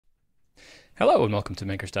Hello and welcome to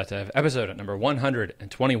Makers.dev, episode at number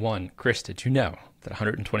 121. Chris, did you know that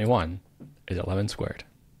 121 is 11 squared?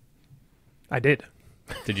 I did.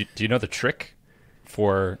 Do you know the trick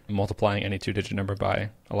for multiplying any two-digit number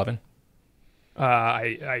by 11?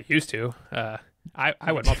 I used to.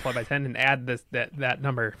 I would multiply by 10 and add that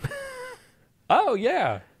number. Oh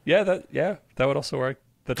yeah, that would also work.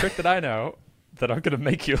 The trick that I know that I'm going to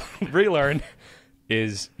make you relearn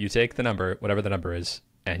is you take the number, whatever the number is,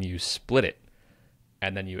 and you split it,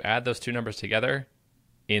 and then you add those two numbers together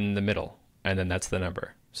in the middle, and then that's the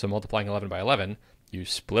number. So multiplying 11 by 11, you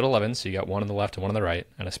split 11, so you got one on the left and one on the right,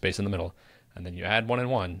 and a space in the middle, and then you add 1 and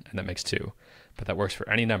 1, and that makes 2. But that works for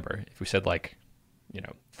any number. If we said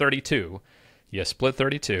 32, you split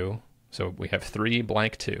 32, so we have 3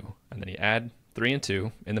 blank 2, and then you add 3 and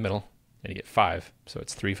 2 in the middle, and you get 5, so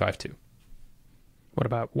it's 352. What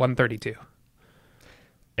about 132?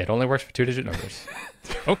 It only works for two-digit numbers.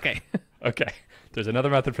 Okay. Okay. There's another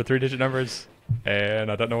method for three-digit numbers,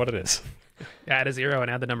 and I don't know what it is. Add a 0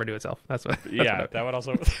 and add the number to itself. That's what. That would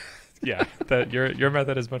also. Yeah, your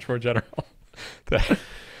method is much more general. That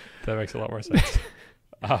makes a lot more sense.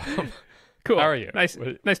 Cool. How are you? Nice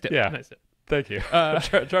tip. Yeah. Nice tip. Thank you.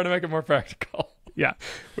 Trying to make it more practical. Yeah.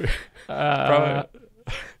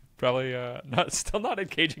 Probably still not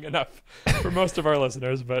engaging enough for most of our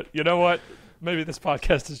listeners, but you know what? Maybe this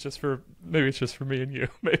podcast is just for me and you.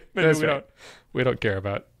 Maybe we don't care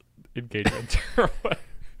about engagement or what.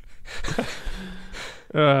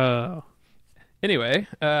 Anyway,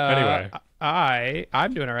 I'm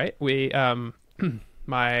doing all right. We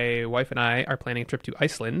my wife and I are planning a trip to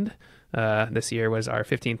Iceland. This year was our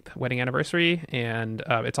 15th wedding anniversary, and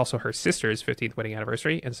it's also her sister's 15th wedding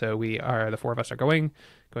anniversary. And so the four of us are going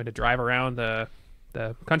to drive around the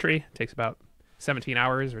country. It takes about 17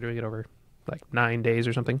 hours. We're doing it over like 9 days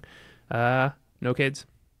or something. No kids.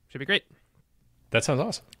 Should be great. That sounds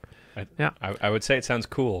awesome. I would say it sounds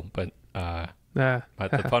cool, but the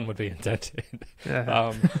fun would be intended.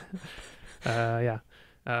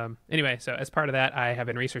 Anyway, so as part of that, I have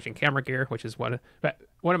been researching camera gear, which is one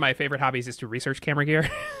of my favorite hobbies is to research camera gear.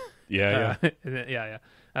 Yeah.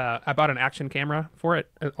 I bought an action camera for it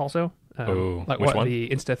also. Which one? The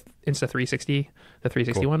Insta 360, the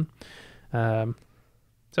 360 cool. one.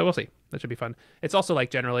 So we'll see. That should be fun. It's also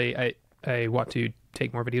like generally I want to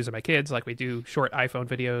take more videos of my kids. Like we do short iPhone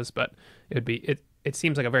videos, but it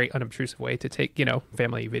seems like a very unobtrusive way to take,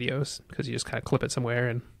 family videos because you just kind of clip it somewhere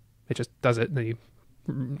and it just does it, and then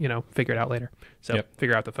you figure it out later. So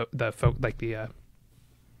figure out what I'm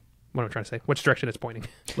trying to say, which direction it's pointing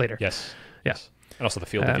later. Yes. Yeah. Yes. And also the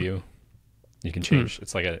field of view. You can change.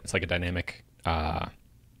 It's like a dynamic.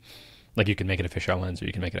 Like you can make it a fisheye lens, or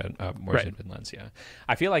you can make it a more zoomed in lens. Yeah,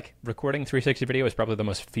 I feel like recording 360 video is probably the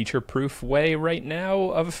most feature-proof way right now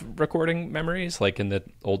of recording memories. Like in the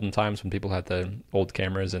olden times when people had the old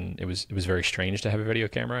cameras, and it was very strange to have a video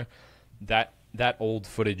camera. That old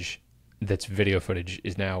footage, that's video footage,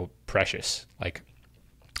 is now precious. Like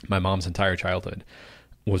my mom's entire childhood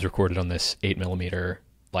was recorded on this 8mm.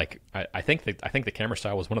 Like I think the camera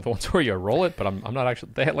style was one of the ones where you roll it, but I'm not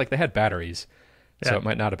actually. They had batteries. So it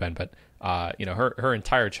might not have been, but her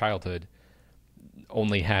entire childhood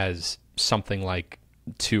only has something like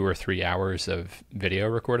 2 or 3 hours of video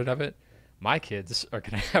recorded of it. My kids are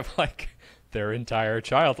going to have like their entire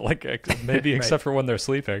maybe except for when they're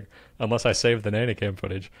sleeping, unless I save the nanny cam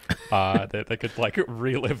footage, they could like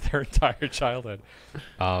relive their entire childhood.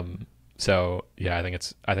 So yeah, I think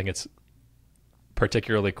it's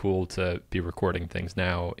particularly cool to be recording things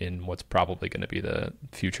now in what's probably going to be the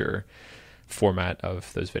future format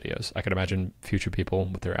of those videos. I can imagine future people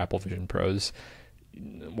with their Apple Vision Pros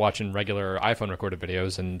watching regular iPhone recorded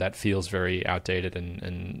videos, and that feels very outdated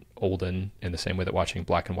and olden in the same way that watching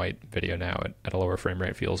black and white video now at a lower frame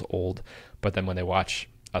rate feels old. But then when they watch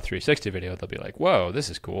a 360 video, they'll be like, whoa, this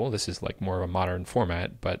is cool. This is like more of a modern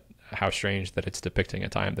format, but how strange that it's depicting a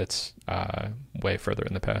time that's way further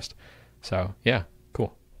in the past. So yeah,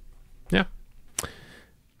 cool. Yeah.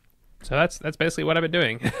 So that's basically what I've been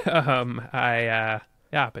doing.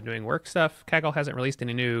 I've been doing work stuff. Kaggle hasn't released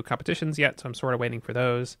any new competitions yet, so I'm sort of waiting for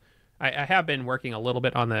those. I have been working a little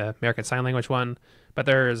bit on the American Sign Language one, but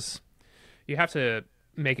you have to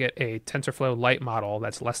make it a TensorFlow Lite model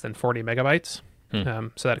that's less than 40 megabytes, so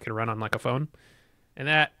that it can run on like a phone. And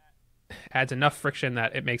that adds enough friction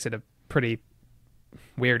that it makes it a pretty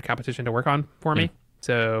weird competition to work on for me.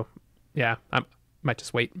 So yeah, I might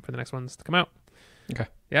just wait for the next ones to come out. Okay.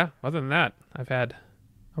 Yeah, other than that, I've had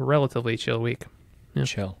a relatively chill week. Yeah.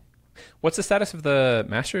 Chill. What's the status of the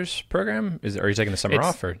master's program? Are you taking the summer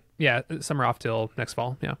off or? Yeah, summer off till next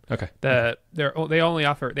fall. Yeah. Okay. They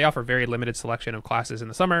offer very limited selection of classes in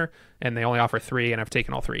the summer, and they only offer 3, and I've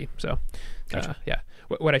taken all 3. So, Gotcha. yeah.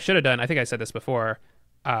 What I should have done, I think I said this before.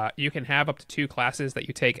 You can have up to 2 classes that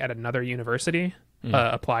you take at another university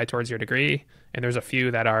apply towards your degree, and there's a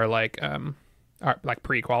few that are like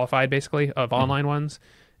pre-qualified basically of online ones,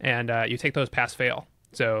 and you take those pass fail.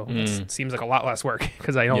 So it seems like a lot less work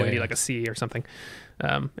because I only need like a C or something,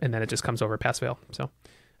 and then it just comes over pass fail. So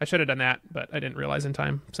I should have done that, but I didn't realize in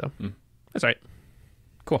time. So that's all right.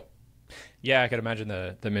 Cool. Yeah, I could imagine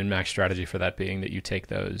the min-max strategy for that being that you take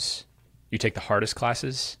the hardest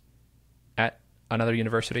classes at another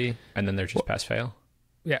university, and then they're just pass fail.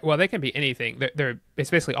 Yeah, well, they can be anything.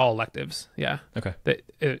 It's basically all electives. Yeah. Okay.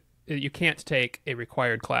 You can't take a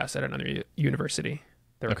required class at another university.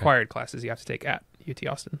 The required classes you have to take at UT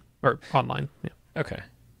Austin or online. Yeah. Okay,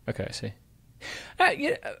 I see.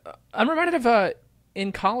 I'm reminded of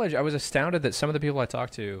in college, I was astounded that some of the people I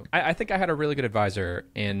talked to, I think I had a really good advisor,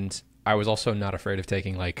 and I was also not afraid of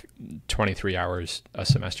taking like 23 hours a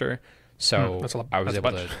semester. So I was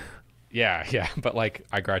able to. Yeah, but like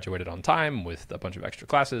I graduated on time with a bunch of extra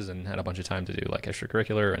classes and had a bunch of time to do like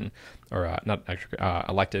extracurricular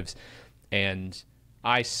electives, and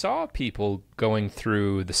I saw people going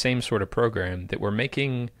through the same sort of program that were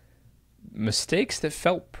making mistakes that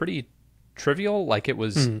felt pretty trivial. Like it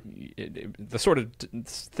was the sort of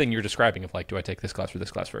thing you're describing of like, do I take this class or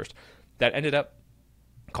this class first? That ended up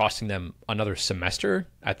costing them another semester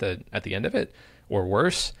at the end of it, or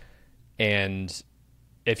worse. And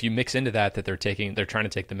if you mix into that they're trying to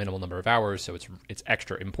take the minimal number of hours, so it's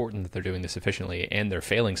extra important that they're doing this efficiently, and they're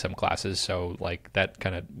failing some classes, so like that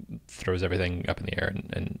kind of throws everything up in the air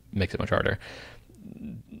and makes it much harder.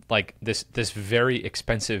 Like this very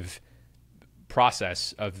expensive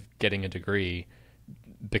process of getting a degree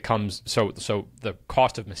becomes so the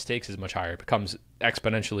cost of mistakes is much higher, it becomes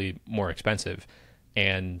exponentially more expensive,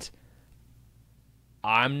 and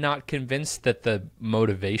I'm not convinced that the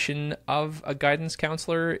motivation of a guidance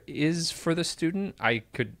counselor is for the student. I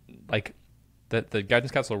could like that the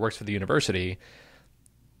guidance counselor works for the university.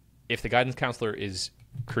 If the guidance counselor is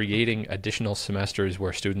creating additional semesters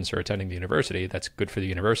where students are attending the university, that's good for the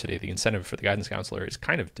university. The incentive for the guidance counselor is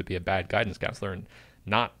kind of to be a bad guidance counselor and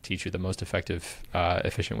not teach you the most effective,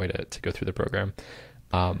 efficient way to go through the program.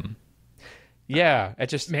 Yeah, it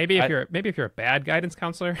just maybe if you're a bad guidance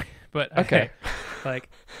counselor, but okay. Like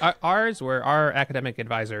our academic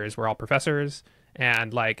advisors were all professors,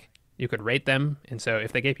 and like you could rate them, and so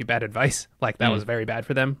if they gave you bad advice, like that was very bad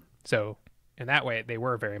for them. So in that way, they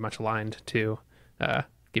were very much aligned to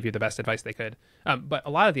give you the best advice they could. But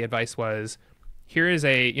a lot of the advice was, here is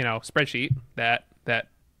a spreadsheet that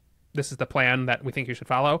this is the plan that we think you should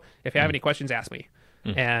follow. If you have any questions, ask me.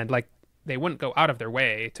 And like they wouldn't go out of their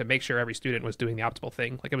way to make sure every student was doing the optimal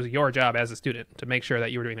thing. Like it was your job as a student to make sure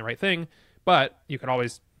that you were doing the right thing. But you could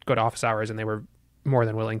always go to office hours, and they were more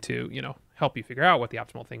than willing to, help you figure out what the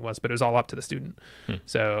optimal thing was. But it was all up to the student.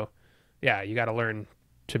 So, yeah, you got to learn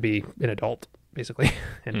to be an adult, basically,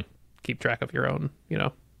 and keep track of your own,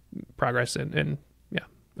 progress and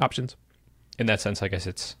options. In that sense, I guess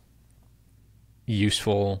it's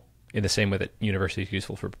useful in the same way that university is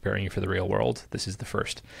useful for preparing you for the real world. This is the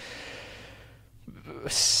first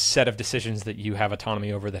set of decisions that you have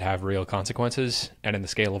autonomy over that have real consequences, and in the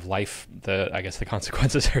scale of life, I guess the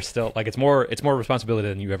consequences are still like it's more responsibility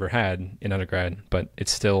than you ever had in undergrad, but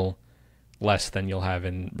it's still less than you'll have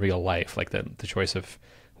in real life. Like the choice of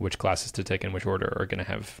which classes to take in which order are going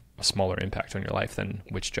to have a smaller impact on your life than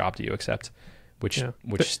which job do you accept, which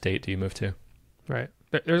state do you move to. Right.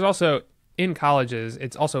 There's also, in colleges,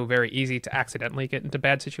 it's also very easy to accidentally get into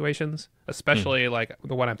bad situations, especially like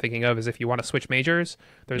the one I'm thinking of is if you want to switch majors,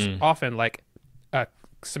 there's often like a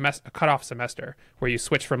cutoff semester where you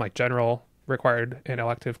switch from like general required and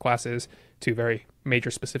elective classes to very major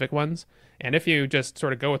specific ones. And if you just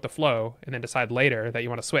sort of go with the flow and then decide later that you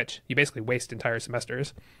want to switch, you basically waste entire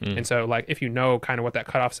semesters. And so like if you know kind of what that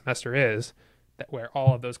cutoff semester is, that where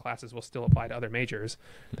all of those classes will still apply to other majors,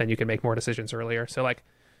 then you can make more decisions earlier. So like,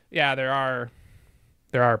 yeah, there are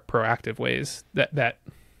proactive ways that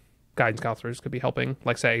guidance counselors could be helping.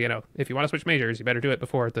 Like say, if you want to switch majors, you better do it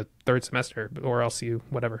before the third semester, or else you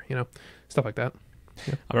whatever, stuff like that.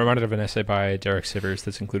 Yeah. I'm reminded of an essay by Derek Sivers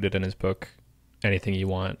that's included in his book, Anything You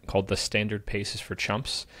Want, called "The Standard Pace is for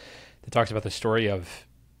Chumps." That talks about the story of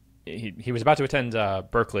he was about to attend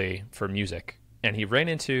Berkeley for music, and he ran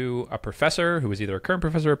into a professor who was either a current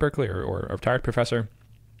professor at Berkeley or a retired professor.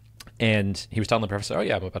 And he was telling the professor, "Oh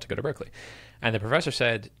yeah, I'm about to go to Berkeley." And the professor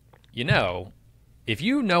said, if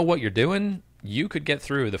you know what you're doing, you could get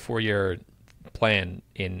through the 4-year plan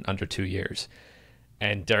in under 2 years.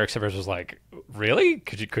 And Derek Sivers was like, really?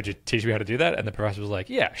 Could you teach me how to do that? And the professor was like,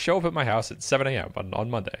 yeah, show up at my house at 7 a.m. on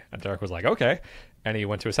Monday. And Derek was like, okay. And he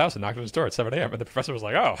went to his house and knocked on his door at 7 a.m. And the professor was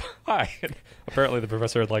like, oh, hi. And apparently the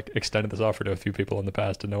professor had like extended this offer to a few people in the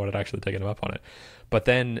past and no one had actually taken him up on it. But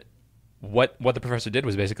then what the professor did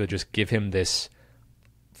was basically just give him this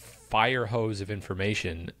fire hose of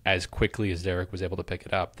information as quickly as Derek was able to pick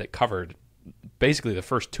it up that covered basically the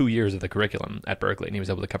first 2 years of the curriculum at Berkeley, and he was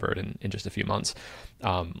able to cover it in just a few months,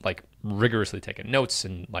 like rigorously taking notes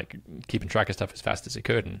and like keeping track of stuff as fast as he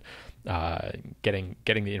could, and getting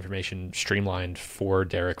the information streamlined for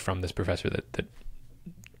Derek from this professor that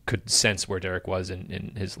could sense where Derek was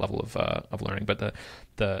in his level of learning. But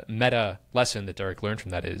the meta lesson that Derek learned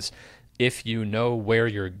from that is, if you know where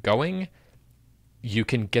you're going, you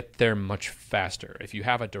can get there much faster. If you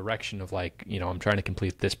have a direction of like, I'm trying to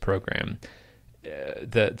complete this program,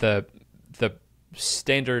 the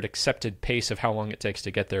standard accepted pace of how long it takes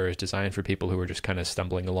to get there is designed for people who are just kind of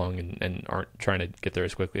stumbling along and aren't trying to get there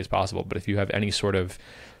as quickly as possible. But if you have any sort of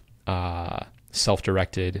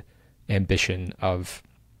self-directed ambition of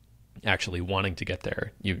actually wanting to get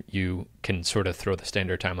there, you can sort of throw the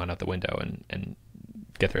standard timeline out the window and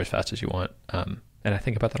get there as fast as you want. And I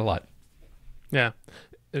think about that a lot. Yeah.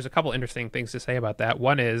 There's a couple interesting things to say about that.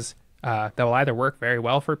 One is that will either work very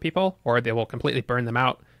well for people or they will completely burn them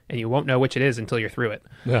out and you won't know which it is until you're through it.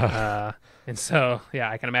 And so, yeah,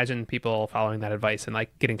 I can imagine people following that advice and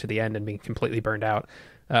like getting to the end and being completely burned out.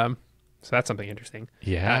 So that's something interesting.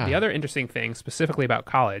 Yeah. The other interesting thing specifically about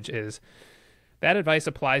college is that advice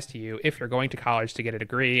applies to you if you're going to college to get a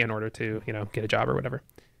degree in order to, get a job or whatever.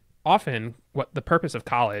 Often what the purpose of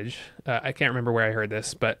college, I can't remember where I heard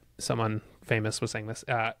this, but someone famous was saying this,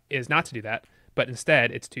 is not to do that, but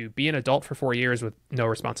instead it's to be an adult for 4 years with no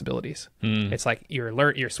responsibilities. It's like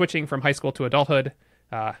you're switching from high school to adulthood.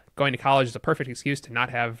 Going to college is a perfect excuse to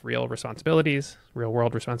not have real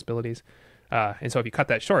world responsibilities. And so if you cut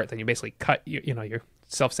that short, then you basically you're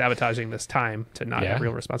self-sabotaging this time to not have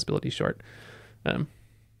real responsibilities short.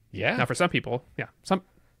 Now for some people,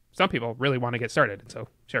 some people really want to get started, and so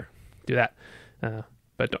sure, do that.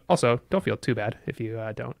 But also, don't feel too bad if you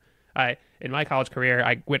don't. In my college career,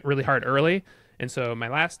 I went really hard early, and so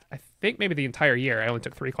I think maybe the entire year, I only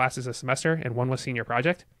took 3 classes a semester, and one was senior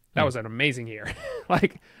project. That was an amazing year.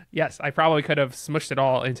 Yes, I probably could have smushed it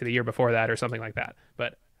all into the year before that or something like that,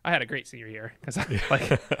 but I had a great senior year because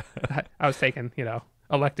I was taking,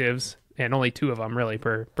 electives, and only 2 of them really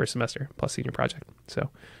per semester plus senior project. So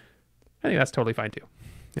I think that's totally fine too.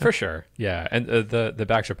 Yeah. For sure. Yeah. And the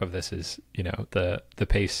backdrop of this is, the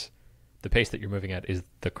pace that you're moving at is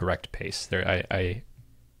the correct pace. I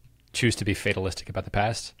choose to be fatalistic about the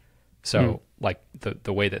past. So like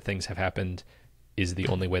the way that things have happened is the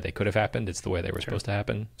only way they could have happened. It's the way they were supposed to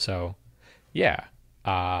happen. So yeah,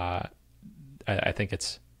 I think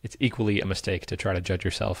it's equally a mistake to try to judge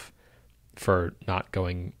yourself for not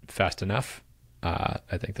going fast enough.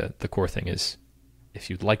 I think that the core thing is, if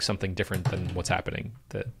you'd like something different than what's happening,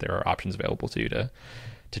 that there are options available to you to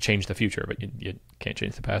change the future, but you can't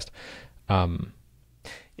change the past.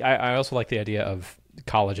 I also like the idea of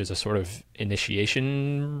college as a sort of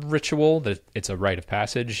initiation ritual, that it's a rite of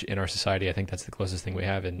passage in our society. I think that's the closest thing we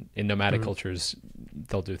have in nomadic cultures.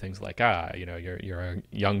 They'll do things like, you're a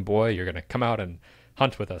young boy, you're going to come out and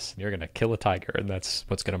hunt with us, and you're going to kill a tiger, and that's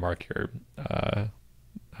what's going to mark your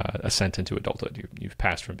ascent into adulthood. You've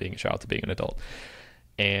passed from being a child to being an adult.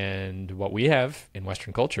 And what we have in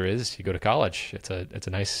Western culture is you go to college. It's a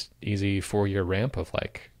nice, easy 4-year ramp of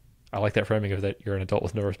like, I like that framing of that you're an adult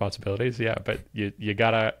with no responsibilities. Yeah, but you're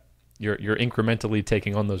incrementally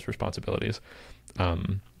taking on those responsibilities,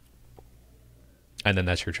 and then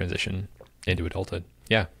that's your transition into adulthood.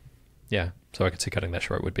 Yeah. So I could see cutting that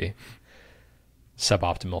short would be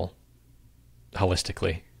suboptimal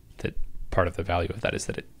holistically. That part of the value of that is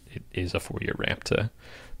that it is a 4-year ramp to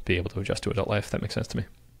be able to adjust to adult life. That makes sense to me.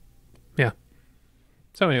 Yeah.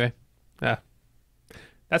 So anyway,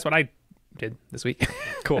 that's what I did this week.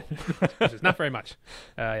 Cool. Which is not very much.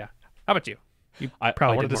 Yeah. How about you? I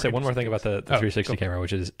wanted to say one more thing about the 360 camera,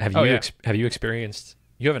 which is, have you experienced,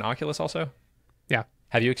 you have an Oculus also? Yeah.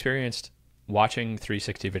 Have you experienced watching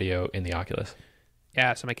 360 video in the Oculus?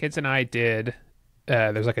 Yeah. So my kids and I did,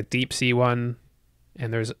 there's like a deep sea one,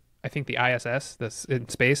 and there's, I think the ISS, this in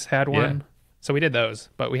space had one. Yeah. So we did those,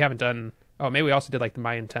 but we haven't done, maybe we also did like the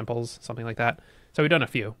Mayan temples, something like that. So we've done a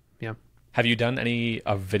few. Yeah. Have you done any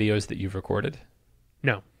of videos that you've recorded?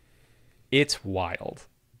 No. It's wild.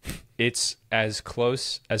 It's as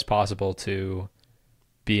close as possible to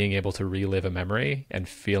being able to relive a memory and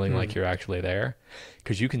feeling like you're actually there,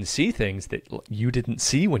 because you can see things that you didn't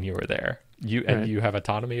see when you were there. And you have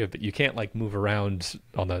autonomy, but you can't like move around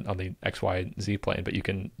on the X, Y, Z plane, but you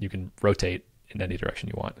can rotate in any direction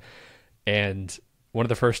you want. And one of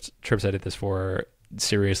the first trips I did this for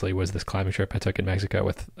seriously was this climbing trip I took in Mexico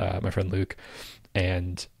with my friend Luke.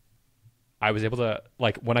 And I was able to,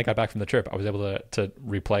 like, when I got back from the trip, I was able to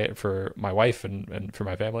replay it for my wife and for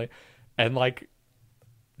my family. And like,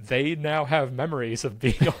 they now have memories of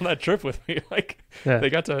being on that trip with me. Like they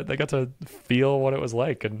got to feel what it was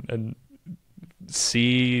like and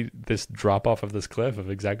see this drop off of this cliff of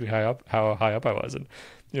exactly how high up I was. And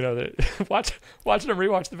you know, watching them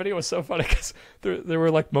rewatch the video was so funny, because there were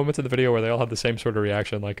like moments in the video where they all had the same sort of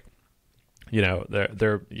reaction. Like, you know,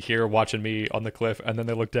 they're here watching me on the cliff, and then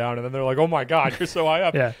they look down, and then they're like, "Oh my God, you're so high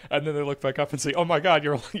up!" And then they look back up and say, "Oh my God,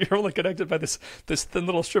 you're only connected by this thin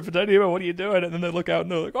little strip of titanium. What are you doing?" And then they look out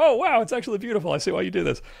and they're like, "Oh wow, it's actually beautiful. I see why you do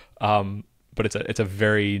this." But it's a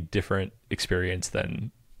very different experience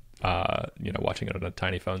than you know, watching it on a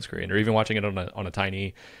tiny phone screen, or even watching it on a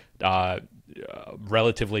tiny,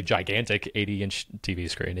 relatively gigantic 80-inch TV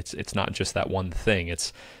screen. It's not just that one thing.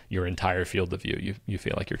 It's your entire field of view. You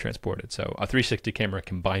feel like you're transported. So a 360 camera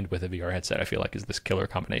combined with a VR headset, I feel like, is this killer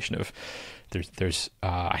combination of there's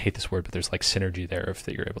I hate this word, but there's like synergy there of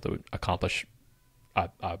that you're able to accomplish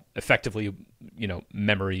effectively, you know,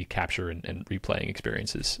 memory capture and replaying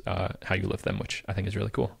experiences, how you live them, which I think is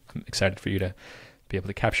really cool. I'm excited for you to be able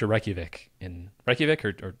to capture Reykjavik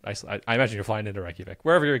or Iceland. I imagine you're flying into Reykjavik,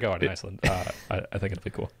 wherever you're going in Iceland. I think it'll be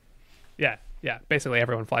cool. Yeah. Basically,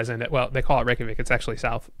 everyone flies in it. Well, they call it Reykjavik. It's actually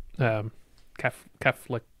south.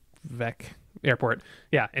 Keflavik Airport.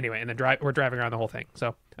 Yeah. Anyway, and then we're driving around the whole thing.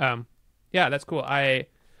 So, yeah, that's cool. I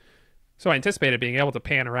anticipated being able to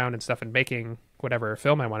pan around and stuff and making whatever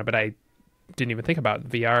film I wanted, but I didn't even think about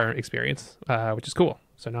VR experience, which is cool.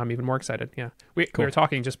 So now I'm even more excited. Yeah. We were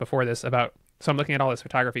talking just before this about. So I'm looking at all this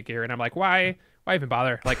photography gear, and I'm like, why even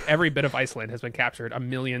bother? Like, every bit of Iceland has been captured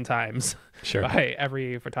 1,000,000 times by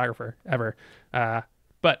every photographer ever.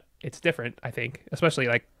 But it's different, I think, especially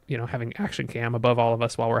like, you know, having action cam above all of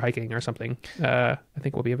us while we're hiking or something. I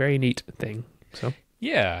think will be a very neat thing. So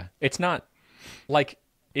yeah, it's not like,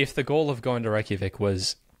 if the goal of going to Reykjavik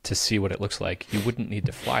was to see what it looks like, you wouldn't need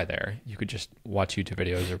to fly there. You could just watch YouTube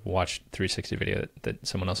videos or watch 360 video that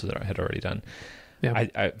someone else had already done. Yeah.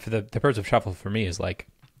 I for the purpose of travel for me is like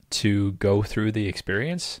to go through the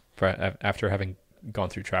experience. After having gone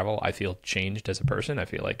through travel, I feel changed as a person. I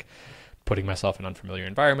feel like putting myself in unfamiliar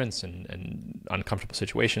environments and uncomfortable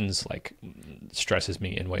situations like stresses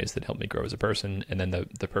me in ways that help me grow as a person. And then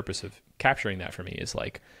the purpose of capturing that for me is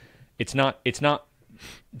like, it's not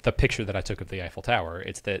the picture that I took of the Eiffel Tower.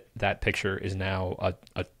 It's that picture is now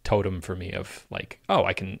a totem for me of like, oh,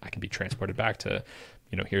 I can be transported back to,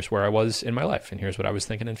 you know, here's where I was in my life, and here's what I was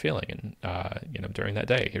thinking and feeling, and you know, during that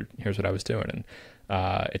day, here's what I was doing, and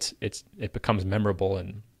it becomes memorable,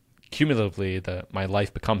 and cumulatively, my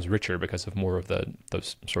life becomes richer because of more of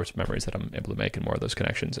those sorts of memories that I'm able to make, and more of those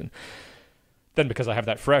connections. And then because I have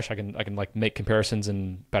that fresh, I can like make comparisons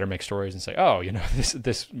and better make stories and say, oh, you know,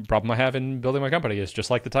 this problem I have in building my company is just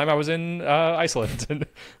like the time I was in Iceland and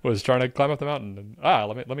was trying to climb up the mountain, and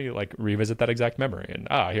let me like revisit that exact memory, and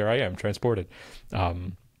here I am transported.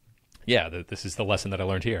 This is the lesson that I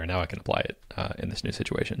learned here, and now I can apply it in this new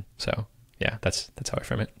situation. So yeah, that's how I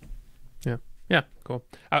frame it. Yeah, cool.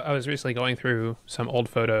 I was recently going through some old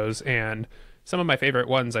photos, and some of my favorite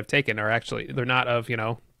ones I've taken are actually, they're not of, you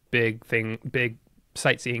know, big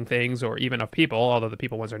sightseeing things or even of people, although the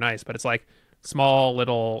people ones are nice, but it's like small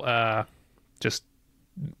little just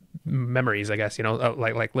memories, I guess, you know,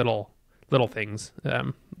 like little things,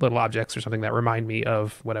 little objects or something that remind me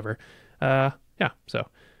of whatever. So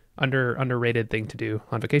underrated thing to do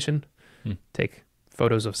on vacation. Take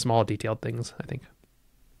photos of small detailed things, I think.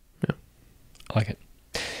 Yeah, I like it.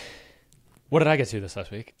 What did I get to this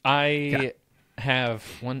last week? I have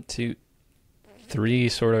 1, 2, 3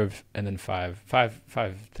 sort of, and then five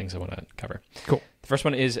things I want to cover. Cool. The first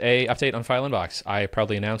one is a update on fileinbox. I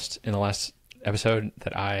proudly announced in the last episode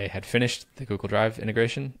that I had finished the Google Drive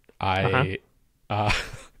integration. I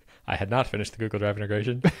had not finished the Google Drive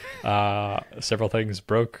integration. Several things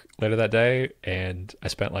broke later that day, and I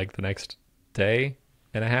spent like the next day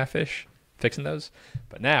and a half-ish fixing those.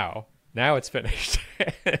 But now it's finished.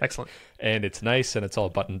 Excellent. And it's nice, and it's all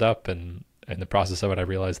buttoned up, and in the process of it, I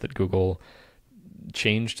realized that Google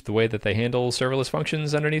changed the way that they handle serverless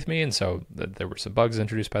functions underneath me, and so there were some bugs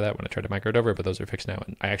introduced by that when I tried to migrate over, but those are fixed now,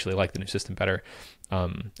 and I actually like the new system better.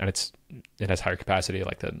 And it has higher capacity,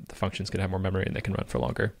 like the functions can have more memory and they can run for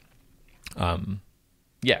longer.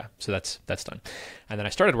 yeah, so that's done. And then I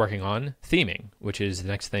started working on theming, which is the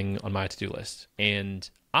next thing on my to-do list. And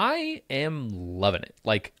I am loving it.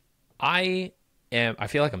 Like I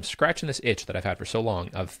feel like I'm scratching this itch that I've had for so long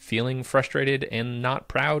of feeling frustrated and not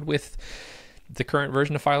proud with the current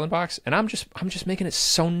version of fileinbox. And I'm just making it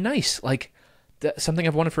so nice. Like something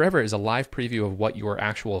I've wanted forever is a live preview of what your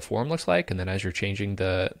actual form looks like. And then as you're changing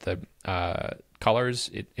the colors,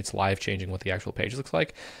 it's live changing what the actual page looks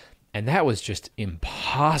like. And that was just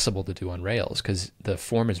impossible to do on Rails because the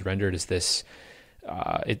form is rendered as this.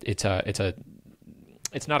 It's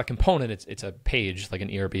not a component. It's a page, like an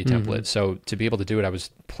ERB template. Mm-hmm. So to be able to do it, I was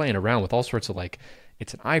playing around with all sorts of like,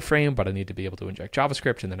 it's an iframe, but I need to be able to inject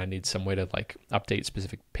JavaScript, and then I need some way to like update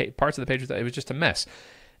specific parts of the page. It was just a mess,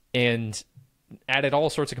 and added all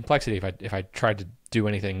sorts of complexity if I tried to do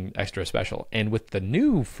anything extra special. And with the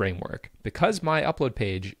new framework, because my upload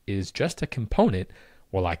page is just a component,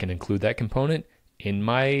 well, I can include that component in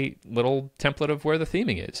my little template of where the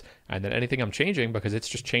theming is. And then anything I'm changing, because it's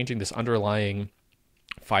just changing this underlying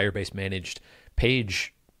Firebase managed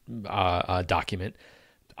page document,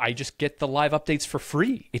 I just get the live updates for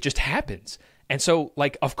free. It just happens. And so,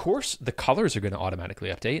 like, of course, the colors are going to automatically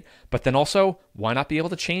update, but then also, why not be able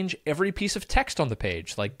to change every piece of text on the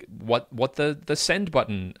page, like what the send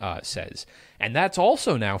button says? And that's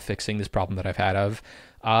also now fixing this problem that I've had of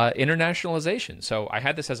internationalization. So I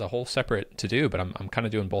had this as a whole separate to-do, but I'm kind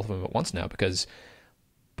of doing both of them at once now, because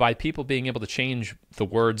by people being able to change the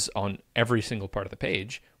words on every single part of the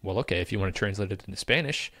page, well, okay, if you want to translate it into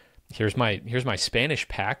Spanish, here's my Spanish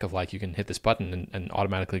pack of like, you can hit this button and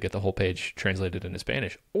automatically get the whole page translated into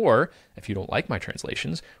Spanish. Or if you don't like my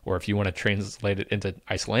translations, or if you want to translate it into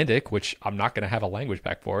Icelandic, which I'm not going to have a language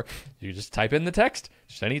pack for, you just type in the text,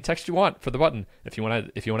 just any text you want for the button. If you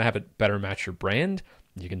want to have it better match your brand,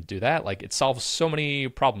 you can do that. Like, it solves so many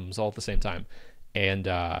problems all at the same time. And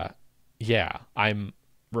yeah, I'm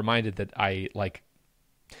reminded that I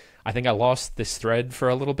think I lost this thread for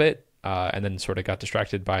a little bit. And then sort of got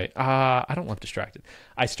distracted by, I don't love distracted.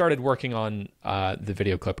 I started working on the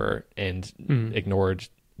video clipper and ignored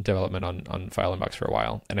development on fileinbox for a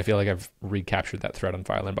while. And I feel like I've recaptured that thread on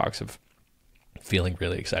fileinbox of feeling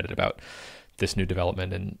really excited about this new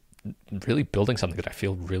development and really building something that I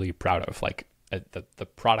feel really proud of. Like the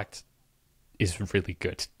product is really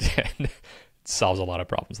good and it solves a lot of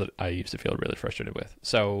problems that I used to feel really frustrated with.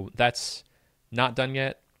 So that's not done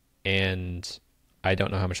yet. And I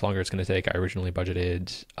don't know how much longer it's going to take. I originally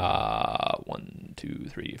budgeted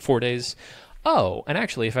 4 days. Oh, and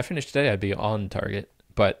actually, if I finished today, I'd be on target.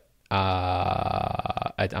 But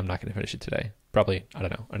I'm not going to finish it today. Probably, I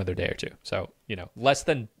don't know, another day or two. So, less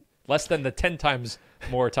than the 10 times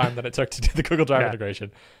more time than it took to do the Google Drive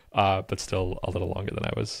integration, but still a little longer than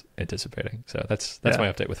I was anticipating. So that's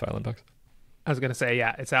my update with fileinbox. I was going to say,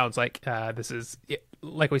 it sounds like this is,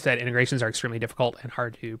 like we said, integrations are extremely difficult and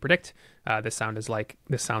hard to predict. This sounds like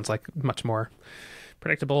much more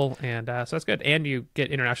predictable, and so that's good. And you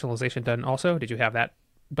get internationalization done also. Did you have that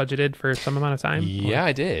budgeted for some amount of time? Yeah,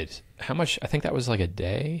 I did. How much? I think that was like a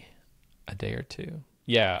day or two.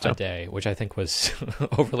 Yeah, a day, which I think was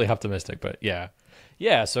overly optimistic, but yeah.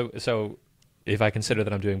 So if I consider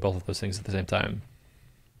that I'm doing both of those things at the same time,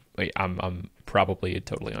 I'm probably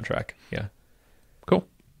totally on track. Yeah. Cool.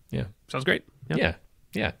 Yeah. Sounds great. Yeah.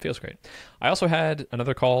 It feels great. I also had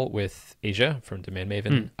another call with Asia from Demand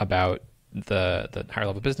Maven about the higher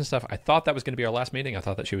level business stuff. I thought that was going to be our last meeting. I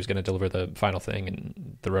thought that she was going to deliver the final thing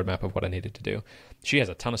and the roadmap of what I needed to do. She has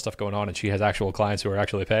a ton of stuff going on, and she has actual clients who are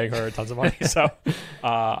actually paying her tons of money. So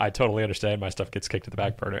I totally understand my stuff gets kicked to the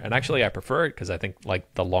back burner. And actually, I prefer it because I think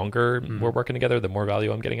like the longer we're working together, the more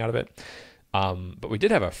value I'm getting out of it. But we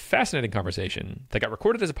did have a fascinating conversation that got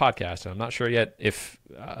recorded as a podcast, and I'm not sure yet if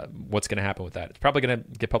what's going to happen with that. It's probably going to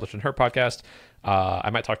get published on her podcast. I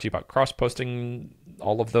might talk to you about cross-posting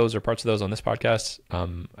all of those or parts of those on this podcast.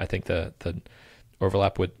 I think the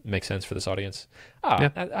overlap would make sense for this audience.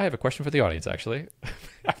 I have a question for the audience, actually.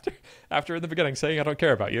 after in the beginning saying I don't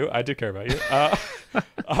care about you, I do care about you.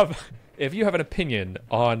 If you have an opinion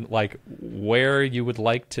on like where you would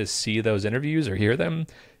like to see those interviews or hear them,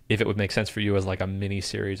 if it would make sense for you as like a mini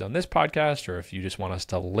series on this podcast, or if you just want us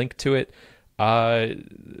to link to it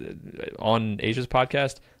on Asia's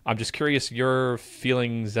podcast, I'm just curious your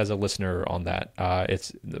feelings as a listener on that.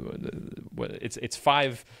 It's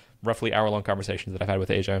 5 roughly hour-long conversations that I've had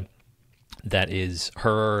with Asia. That is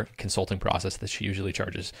her consulting process that she usually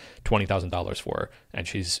charges $20,000 for, and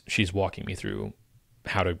she's walking me through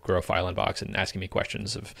how to grow fileinbox and asking me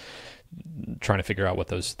questions of trying to figure out what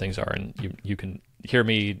those things are. And you can hear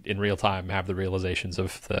me in real time have the realizations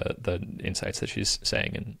of the insights that she's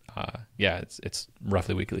saying. And it's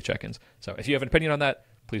roughly weekly check-ins. So if you have an opinion on that,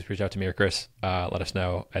 please reach out to me or Chris. Let us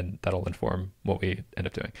know, and that'll inform what we end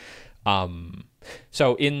up doing.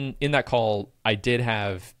 So in that call, I did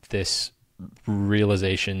have this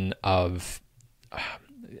realization of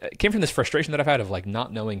it came from this frustration that I've had of like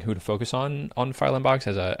not knowing who to focus on fileinbox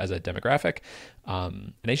as a demographic.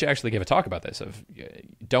 And Aisha actually gave a talk about this of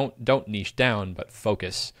don't niche down, but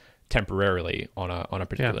focus temporarily on a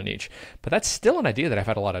particular niche. But that's still an idea that I've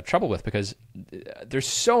had a lot of trouble with because there's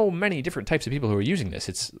so many different types of people who are using this.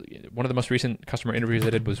 It's one of the most recent customer interviews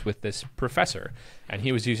I did was with this professor, and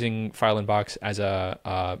he was using fileinbox as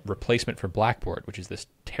a replacement for Blackboard, which is this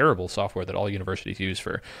terrible software that all universities use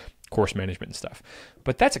for course management and stuff.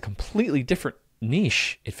 But that's a completely different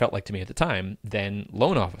niche, it felt like to me at the time, than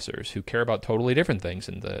loan officers who care about totally different things.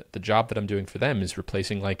 And the job that I'm doing for them is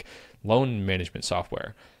replacing like loan management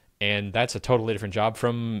software. And that's a totally different job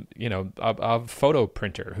from, a photo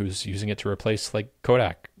printer who's using it to replace like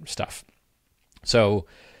Kodak stuff. So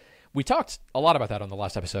we talked a lot about that on the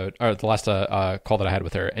last episode, or the last call that I had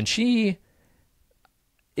with her. And she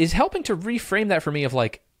is helping to reframe that for me of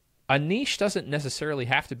like, a niche doesn't necessarily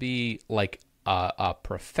have to be like a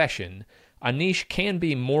profession. A niche can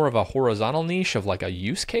be more of a horizontal niche of like a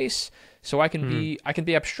use case. So I can be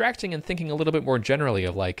abstracting and thinking a little bit more generally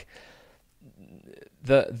of like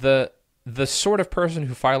the sort of person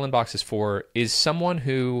who fileinbox is for is someone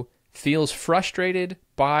who feels frustrated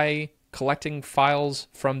by collecting files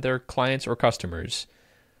from their clients or customers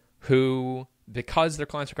who, because their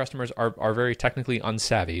clients or customers are very technically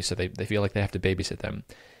unsavvy, so they feel like they have to babysit them.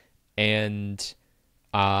 And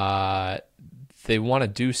they want to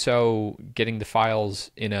do so getting the files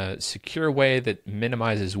in a secure way that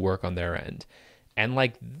minimizes work on their end. And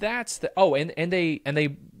like that's and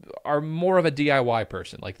they are more of a DIY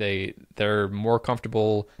person. Like they're more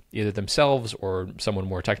comfortable, either themselves or someone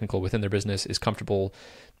more technical within their business is comfortable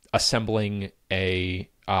assembling a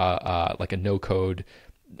no code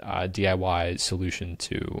DIY solution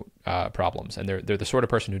to problems. And they're the sort of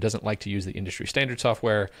person who doesn't like to use the industry standard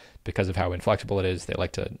software because of how inflexible it is. They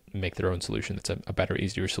like to make their own solution that's a better,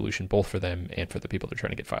 easier solution, both for them and for the people they're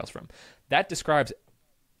trying to get files from. That describes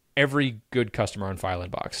every good customer on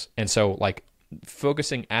fileinbox. And so like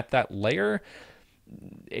focusing at that layer,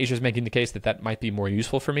 Asia's making the case that might be more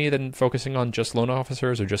useful for me than focusing on just loan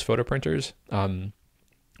officers or just photo printers.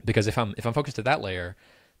 Because if I'm focused at that layer,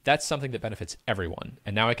 that's something that benefits everyone.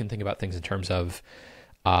 And now I can think about things in terms of,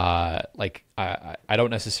 I don't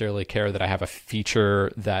necessarily care that I have a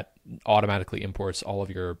feature that automatically imports all of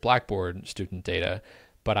your Blackboard student data,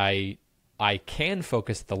 but I can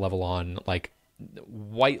focus the level on like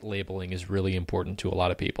white labeling is really important to a lot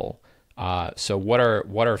of people. So what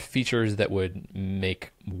are features that would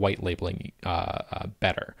make white labeling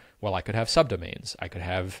better? Well, I could have subdomains. I could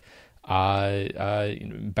have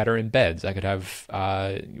better embeds. I could have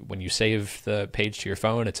when you save the page to your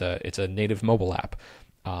phone, it's a native mobile app,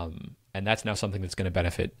 and that's now something that's going to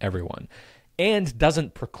benefit everyone, and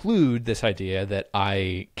doesn't preclude this idea that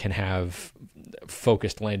I can have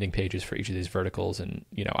focused landing pages for each of these verticals. And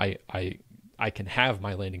I can have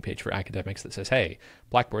my landing page for academics that says, "Hey,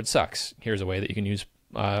 Blackboard sucks. Here's a way that you can use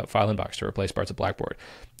fileinbox to replace parts of Blackboard,"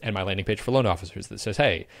 and my landing page for loan officers that says,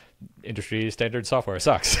 "Hey, industry standard software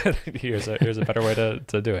sucks. here's a better way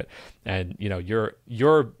to do it." And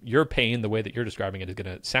your pain, the way that you're describing it, is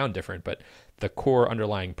going to sound different, but the core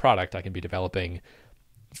underlying product I can be developing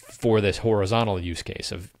for this horizontal use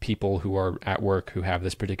case of people who are at work who have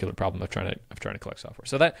this particular problem of trying to collect software.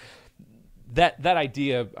 So that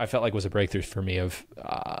idea I felt like was a breakthrough for me. Of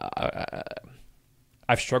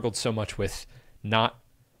I've struggled so much with not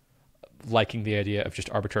liking the idea of just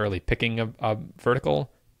arbitrarily picking a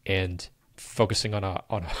vertical and focusing on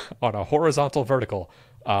a horizontal vertical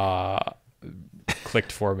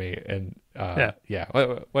clicked for me. And what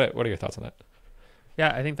are your thoughts on that?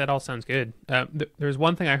 Yeah, I think that all sounds good. There's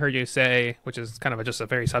one thing I heard you say, which is kind of just a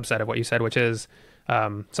very subset of what you said, which is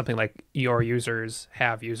something like your users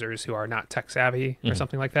have users who are not tech savvy or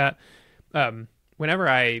something like that. Whenever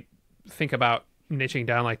I think about niching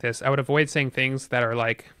down like this, I would avoid saying things that are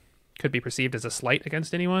like could be perceived as a slight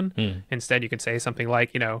against anyone. Instead, you could say something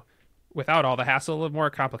like, without all the hassle of more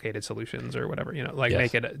complicated solutions or whatever,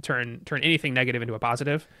 make it turn anything negative into a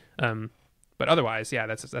positive. But otherwise,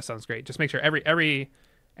 that sounds great. Just make sure every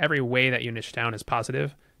way that you niche down is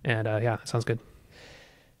positive. And that sounds good.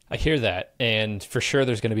 I hear that, and for sure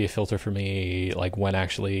there's going to be a filter for me, like when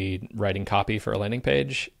actually writing copy for a landing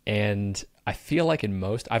page. And I feel like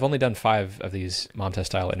I've only done 5 of these mom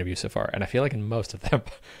test style interviews so far, and I feel like in most of them,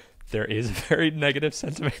 there is a very negative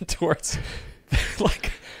sentiment towards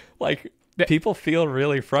like people feel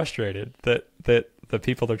really frustrated that the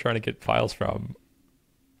people they're trying to get files from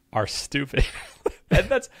are stupid. And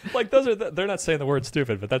that's like, they're not saying the word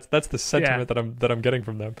stupid, but that's the sentiment that I'm getting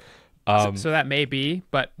from them. So that may be,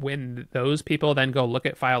 but when those people then go look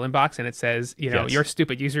at file inbox and it says, your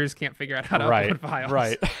stupid users can't figure out how to upload files,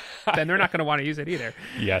 right? Then they're not going to want to use it either.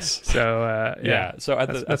 Yes. So So at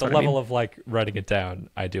the level of like writing it down,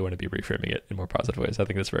 I do want to be reframing it in more positive ways. I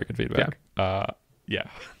think that's very good feedback.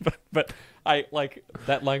 But I like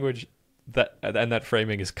that language and that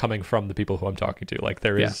framing is coming from the people who I'm talking to. Like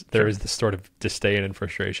there is this sort of disdain and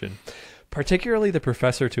frustration, particularly the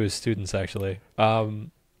professor to his students. Actually, not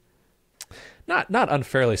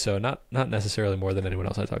unfairly so. Not necessarily more than anyone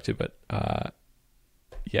else I talk to, but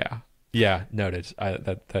noted.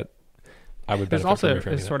 That I would. There's also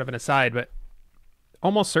as sort of an aside, but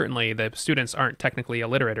almost certainly the students aren't technically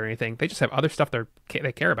illiterate or anything. They just have other stuff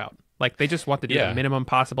they care about. Like they just want to do the minimum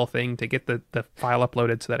possible thing to get the file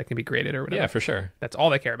uploaded so that it can be graded or whatever. Yeah, for sure. That's all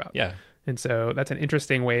they care about. Yeah. And so that's an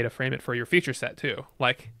interesting way to frame it for your feature set too.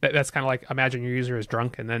 Like that's kind of like, imagine your user is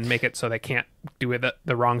drunk and then make it so they can't do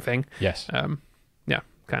the wrong thing. Yes.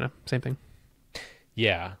 Kind of same thing.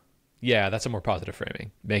 Yeah. That's a more positive framing.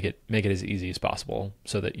 Make it as easy as possible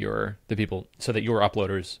so that your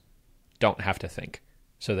uploaders don't have to think.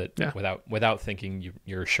 So that without thinking,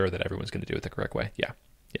 you're sure that everyone's going to do it the correct way. Yeah.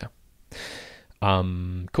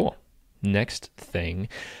 Cool. Next thing,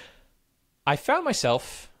 I found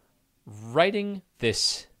myself writing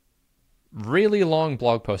this really long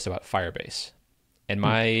blog post about Firebase. And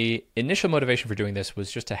my initial motivation for doing this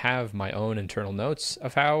was just to have my own internal notes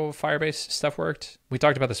of how Firebase stuff worked. We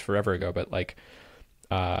talked about this forever ago, but like,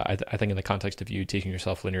 I think in the context of you teaching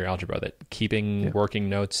yourself linear algebra, that keeping working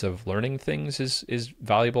notes of learning things is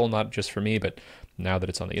valuable, not just for me, but now that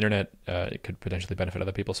it's on the internet, it could potentially benefit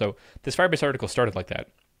other people. So this Firebase article started like that.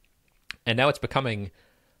 And now it's becoming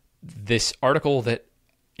this article that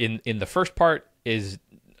in the first part is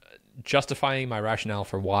justifying my rationale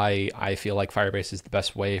for why I feel like Firebase is the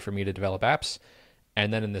best way for me to develop apps.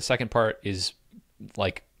 And then in the second part is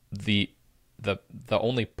like the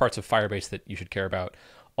only parts of Firebase that you should care about.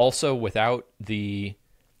 Also without the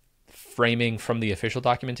framing from the official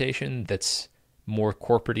documentation that's more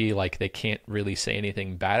corporate-y, like they can't really say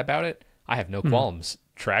anything bad about it. I have no qualms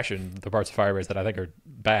trashing the parts of Firebase that I think are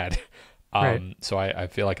bad. So I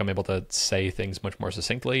feel like I'm able to say things much more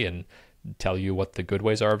succinctly and tell you what the good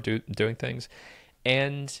ways are of doing things.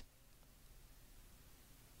 And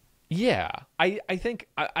I think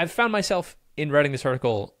I've found myself in writing this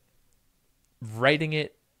article, writing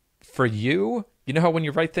it for you. You know how when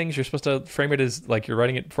you write things, you're supposed to frame it as like you're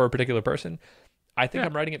writing it for a particular person? I think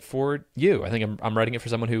I'm writing it for you. I think I'm writing it for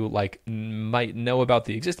someone who like might know about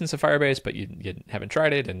the existence of Firebase, but you haven't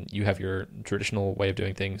tried it, and you have your traditional way of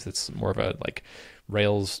doing things that's more of a like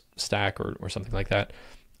Rails stack or something like that.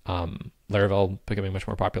 Laravel becoming much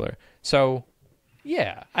more popular. So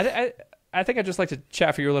I think I'd just like to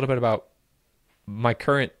chat for you a little bit about my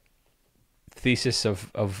current thesis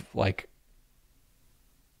of like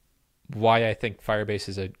why I think Firebase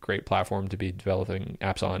is a great platform to be developing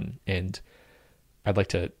apps on, and I'd like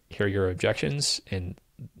to hear your objections and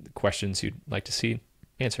questions you'd like to see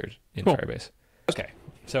answered in Firebase. Okay,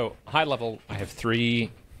 so high level, I have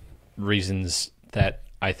 3 reasons that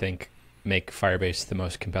I think make Firebase the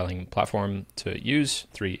most compelling platform to use,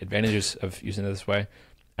 3 advantages of using it this way,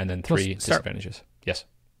 and then 3 disadvantages. Yes.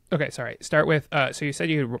 Okay, sorry. Start with, so you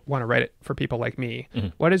said you want to write it for people like me. Mm-hmm.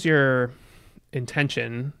 What is your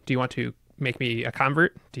intention? Do you want to make me a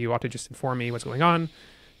convert? Do you want to just inform me what's going on?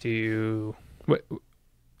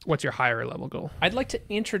 What's your higher level goal? I'd like to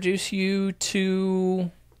introduce you to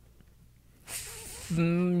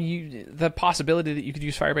the possibility that you could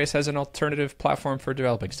use Firebase as an alternative platform for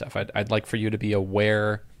developing stuff. I'd like for you to be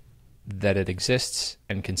aware that it exists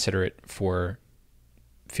and consider it for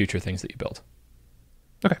future things that you build.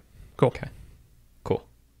 Okay, cool. Cool.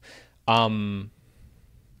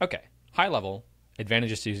 Okay, high level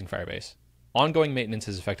advantages to using Firebase. Ongoing maintenance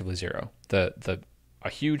is effectively 0. A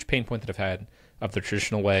huge pain point that I've had of the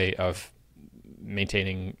traditional way of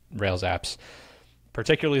maintaining Rails apps,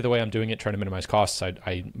 particularly the way I'm doing it, trying to minimize costs.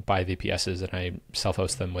 I buy VPSs and I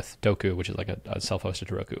self-host them with Doku, which is like a self-hosted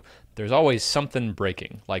Heroku. There's always something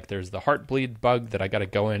breaking. Like there's the Heartbleed bug that I got to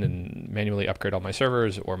go in and manually upgrade all my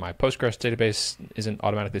servers, or my Postgres database isn't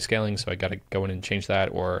automatically scaling, so I got to go in and change that,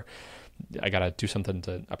 or I got to do something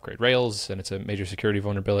to upgrade Rails and it's a major security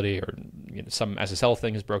vulnerability, or some SSL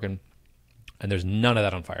thing is broken. And there's none of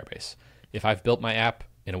that on Firebase. If I've built my app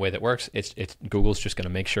in a way that works, it's Google's just going to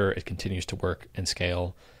make sure it continues to work and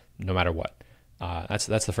scale no matter what. That's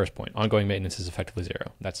the first point. Ongoing maintenance is effectively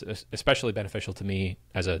zero. That's especially beneficial to me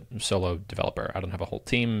as a solo developer. I don't have a whole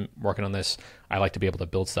team working on this. I like to be able to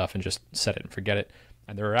build stuff and just set it and forget it.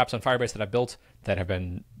 And there are apps on Firebase that I've built that have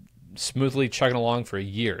been smoothly chugging along for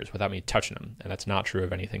years without me touching them. And that's not true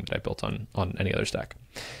of anything that I built on any other stack.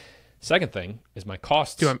 Second thing is my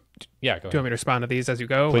costs. Go ahead. Do you want me to respond to these as you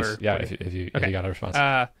go? Please, or yeah, if you got a response.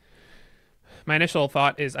 My initial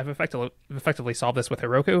thought is I've effectively solved this with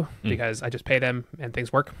Heroku because I just pay them and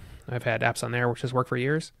things work. I've had apps on there which has worked for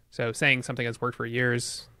years. So saying something has worked for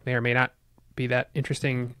years may or may not be that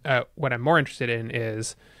interesting. What I'm more interested in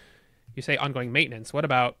is you say ongoing maintenance. What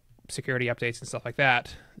about security updates and stuff like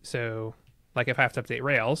that? So like if I have to update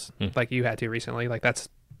Rails, like you had to recently, like that's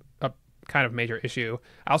a kind of major issue.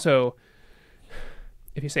 Also,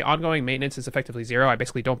 if you say ongoing maintenance is effectively zero, I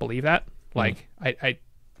basically don't believe that. Like I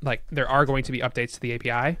like there are going to be updates to the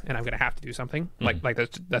API and I'm going to have to do something like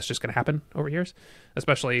that's just going to happen over years,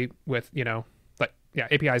 especially with,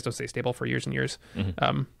 APIs don't stay stable for years and years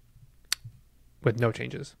with no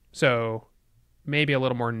changes. So maybe a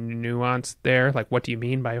little more nuanced there. Like, what do you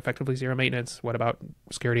mean by effectively zero maintenance? What about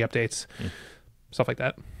security updates? Stuff like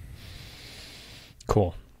that.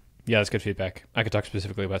 Cool. Yeah, that's good feedback. I could talk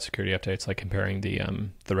specifically about security updates, like comparing the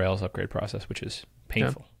Rails upgrade process, which is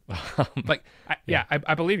painful. Yeah.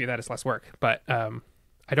 I believe you that it's less work, but I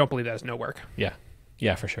don't believe that is no work.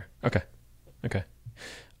 Yeah, for sure. Okay.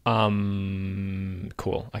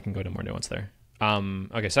 Cool. I can go to more nuance there.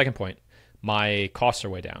 Okay, second point. My costs are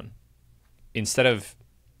way down. Instead of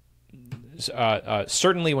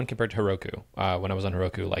certainly when compared to Heroku, when I was on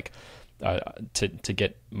Heroku, like to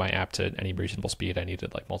get my app to any reasonable speed, I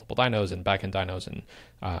needed like multiple dynos and backend dynos, and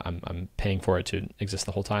I'm paying for it to exist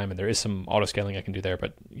the whole time. And there is some auto scaling I can do there,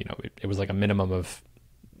 but it was like a minimum of,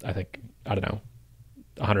 I think, I don't know,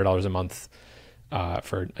 $100 a month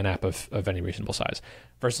for an app of any reasonable size.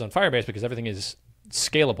 Versus on Firebase, because everything is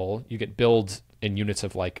scalable, you get billed in units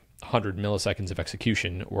of like 100 milliseconds of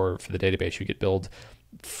execution, or for the database, you get billed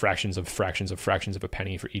fractions of a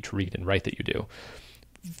penny for each read and write that you do.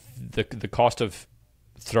 The cost of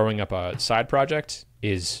throwing up a side project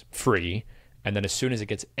is free, and then as soon as it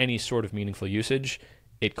gets any sort of meaningful usage,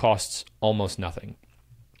 it costs almost nothing.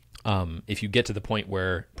 If you get to the point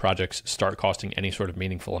where projects start costing any sort of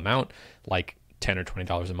meaningful amount, like $10 or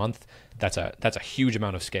 $20 a month, that's a huge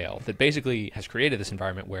amount of scale that basically has created this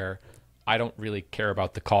environment where I don't really care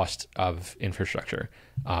about the cost of infrastructure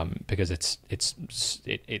because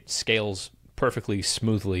it scales perfectly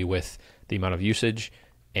smoothly with the amount of usage.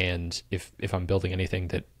 And if I'm building anything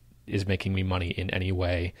that is making me money in any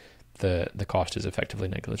way, the cost is effectively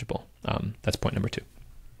negligible. That's point number 2.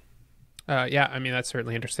 Yeah, I mean, that's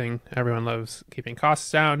certainly interesting. Everyone loves keeping costs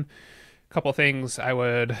down. A couple things I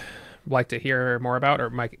would like to hear more about, or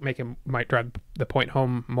might drive the point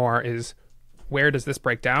home more, is where does this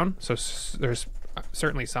break down? So there's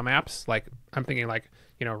certainly some apps, like I'm thinking like,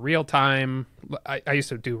 real time. I used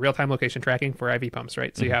to do real time location tracking for IV pumps,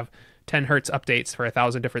 right? So you have 10 hertz updates for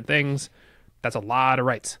 1,000 different things. That's a lot of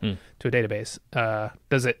writes to a database.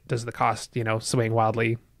 Does the cost, swing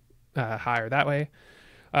wildly higher that way?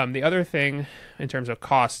 The other thing in terms of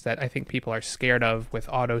costs that I think people are scared of with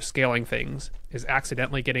auto scaling things is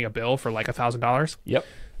accidentally getting a bill for like $1,000. Yep.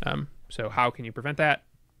 So how can you prevent that?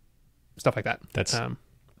 Stuff like that. That's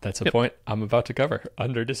a point I'm about to cover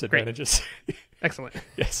under disadvantages. Excellent.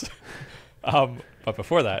 Yes. But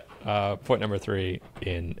before that, point number 3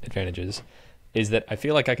 in advantages is that I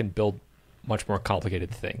feel like I can build much more complicated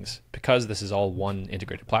things because this is all one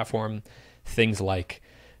integrated platform. Things like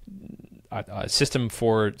a system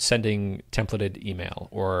for sending templated email,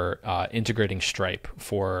 or integrating Stripe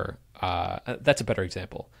for that's a better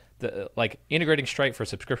example. Like integrating Stripe for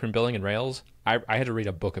subscription billing in Rails, I had to read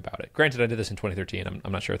a book about it. Granted, I did this in 2013.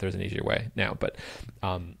 I'm not sure if there's an easier way now, but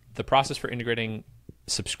the process for integrating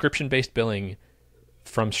subscription-based billing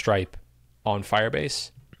from Stripe on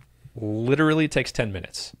Firebase literally takes 10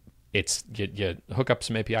 minutes. It's you hook up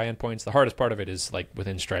some API endpoints. The hardest part of it is like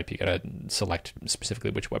within Stripe, you got to select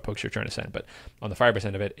specifically which webhooks you're trying to send. But on the Firebase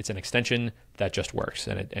end of it, it's an extension that just works,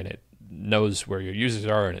 and it knows where your users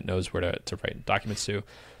are, and it knows where to write documents to.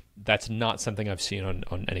 That's not something I've seen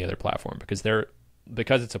on any other platform, because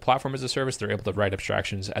it's a platform as a service, they're able to write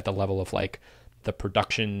abstractions at the level of like the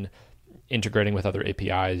production, integrating with other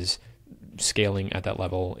APIs, scaling at that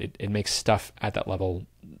level. It makes stuff at that level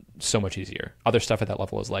so much easier. Other stuff at that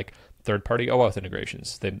level is like third-party OAuth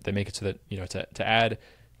integrations. They make it so that to add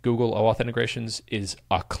Google OAuth integrations is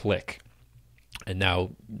a click, and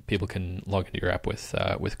now people can log into your app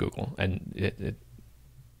with Google, and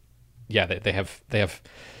they have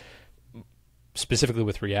specifically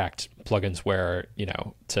with React plugins where,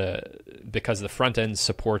 because the front end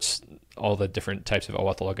supports all the different types of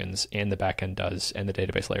OAuth logins and the back end does and the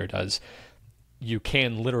database layer does, you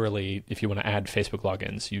can literally, if you want to add Facebook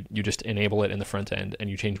logins, you just enable it in the front end and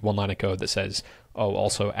you change one line of code that says,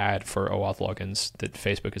 also add for OAuth logins that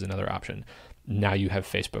Facebook is another option. Now you have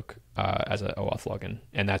Facebook as an OAuth login.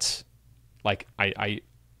 And that's like,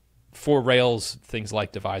 for Rails, things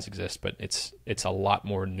like Devise exist, but it's a lot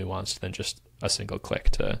more nuanced than just a single click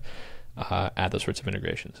to add those sorts of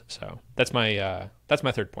integrations. So that's my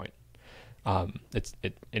third point.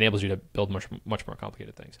 It enables you to build much more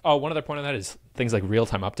complicated things. Oh, one other point on that is things like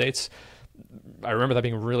real-time updates. I remember that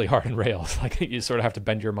being really hard in Rails. Like, you sort of have to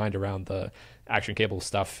bend your mind around the action cable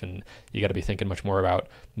stuff, and you got to be thinking much more about,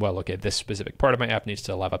 well, okay, this specific part of my app needs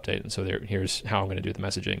to live update, and so here's how I'm going to do the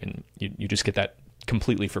messaging, and you just get that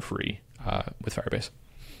completely for free with Firebase.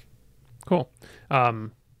 Cool.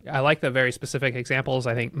 I like the very specific examples.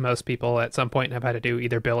 I think most people at some point have had to do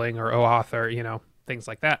either billing or OAuth or, things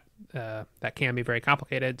like that. That can be very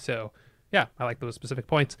complicated. So yeah, I like those specific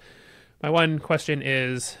points. My one question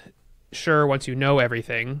is, sure, once you know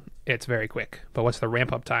everything, it's very quick, but what's the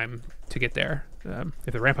ramp up time to get there?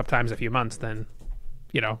 If the ramp up time is a few months, then,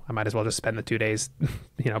 I might as well just spend the 2 days,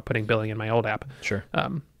 putting billing in my old app. Sure.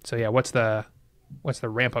 So yeah, what's the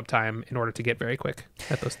ramp up time in order to get very quick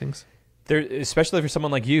at those things? There, especially for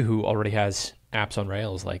someone like you who already has apps on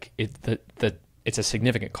Rails, like it's a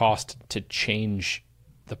significant cost to change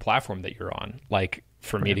the platform that you're on. Like,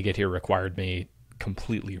 for me to get here required me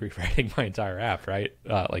completely rewriting my entire app, right?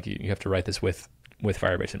 Like, you have to write this with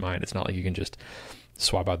Firebase in mind. It's not like you can just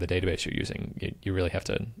swap out the database you're using. You really have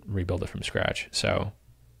to rebuild it from scratch. So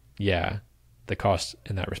yeah, the cost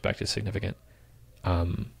in that respect is significant.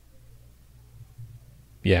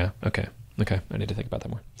 Yeah, okay. I need to think about that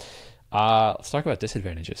more. Let's talk about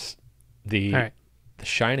disadvantages. The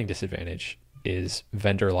shining disadvantage is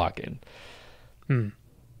vendor lock-in.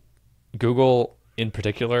 Google, in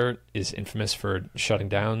particular, is infamous for shutting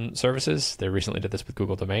down services. They recently did this with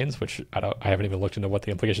Google Domains, which I haven't even looked into what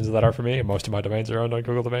the implications of that are for me. Most of my domains are owned on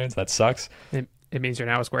Google Domains. That sucks. It means you're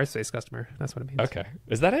now a Squarespace customer. That's what it means. Okay.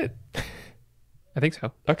 Is that it? I think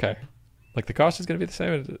so. Okay. Like, the cost is going to be the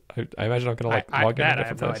same? I imagine I'm going to log in a different I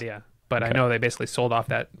have no place. idea. But Okay. I know they basically sold off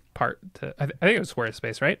that part to, I think it was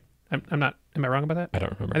Squarespace, right? I'm not, am I wrong about that? I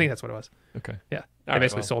don't remember. I think that's what it was. Okay. Yeah. They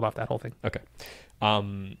basically sold off that whole thing. Okay.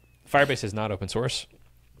 Firebase is not open source.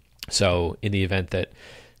 So in the event that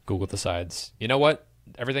Google decides, you know what,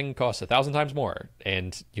 everything costs 1,000 times more,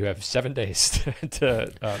 and you have 7 days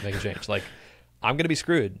to make a change, like, I'm going to be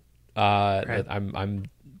screwed. Right. I'm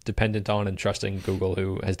dependent on and trusting Google,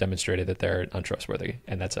 who has demonstrated that they're untrustworthy,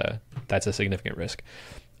 and that's a significant risk.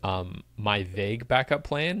 My vague backup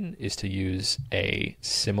plan is to use a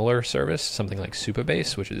similar service, something like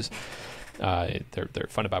Supabase, which is they're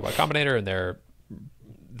funded by Y Combinator, and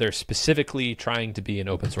they're specifically trying to be an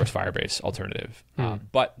open source Firebase alternative.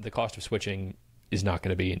 But the cost of switching is not going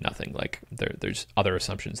to be nothing. Like, there's other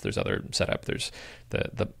assumptions, there's other setup, there's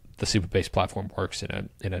the Supabase platform works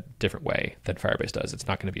in a different way than Firebase does. It's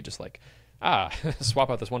not going to be just like, swap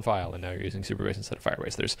out this one file and now you're using Supabase instead of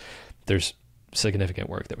Firebase. There's significant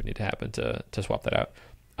work that would need to happen to swap that out.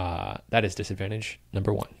 That is disadvantage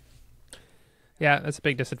number 1. Yeah, that's a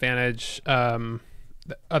big disadvantage.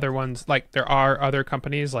 The other ones, like, there are other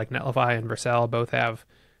companies like Netlify and Vercel, both have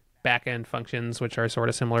back-end functions which are sort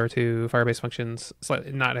of similar to Firebase functions,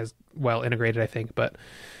 slightly not as well integrated, I think, but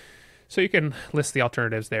so you can list the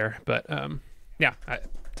alternatives there. But yeah,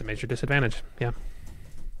 it's a major disadvantage. Yeah.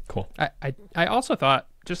 Cool. I also thought,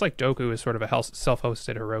 just like Doku is sort of a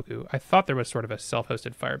self-hosted Heroku, I thought there was sort of a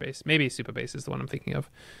self-hosted Firebase. Maybe Supabase is the one I'm thinking of,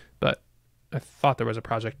 but I thought there was a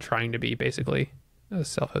project trying to be basically a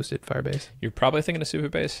self-hosted Firebase. You're probably thinking of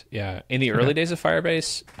Supabase. Yeah. In the early days of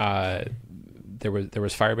Firebase, there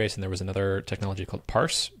was Firebase, and there was another technology called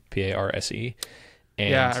Parse, Parse. And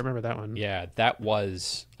yeah, I remember that one. Yeah, that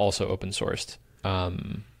was also open sourced.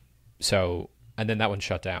 So, and then that one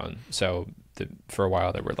shut down. So for a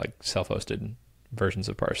while there were like self-hosted versions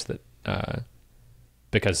of Parse that,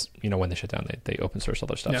 because when they shut down, they open sourced all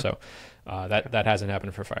their stuff. Yeah. So that hasn't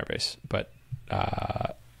happened for Firebase. But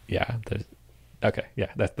yeah,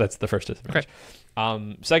 that's the first disadvantage.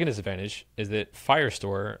 Okay. Second disadvantage is that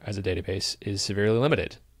Firestore as a database is severely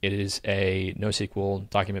limited. It is a NoSQL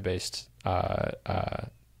document-based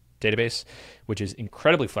database, which is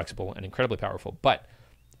incredibly flexible and incredibly powerful, but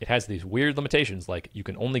it has these weird limitations, like you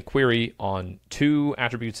can only query on 2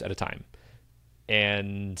 attributes at a time.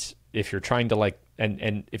 And if you're trying to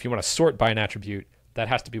and if you want to sort by an attribute, that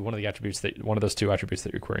has to be one of those 2 attributes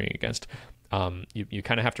that you're querying against. You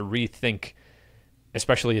kind of have to rethink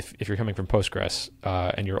especially if you're coming from Postgres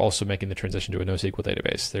and you're also making the transition to a NoSQL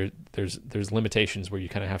database, there's limitations where you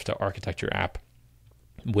kind of have to architect your app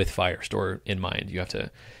with Firestore in mind. You have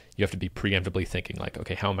to be preemptively thinking like,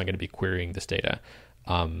 okay, how am I going to be querying this data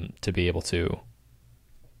to be able to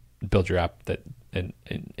build your app that in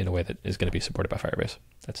a way that is going to be supported by Firebase.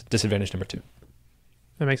 That's disadvantage number 2.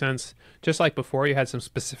 That makes sense. Just like before, you had some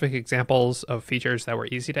specific examples of features that were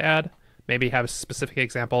easy to add. Maybe have specific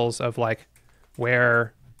examples of like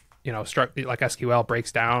where, like SQL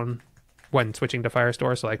breaks down when switching to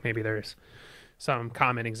Firestore. So like maybe there's some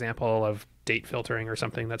common example of date filtering or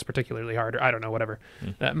something that's particularly hard. Or I don't know, whatever.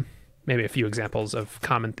 Maybe a few examples of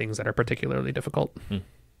common things that are particularly difficult.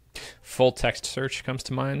 Full text search comes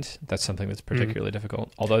to mind. That's something that's particularly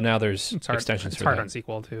difficult. Although now there's extensions for that. It's hard on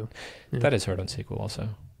SQL too. That is hard on SQL also.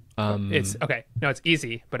 It's okay. No, it's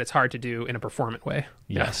easy, but it's hard to do in a performant way.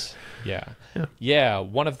 Yes. Yeah.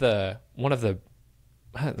 One of the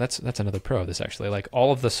that's another pro of this actually. Like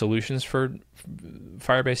all of the solutions for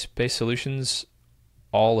Firebase-based solutions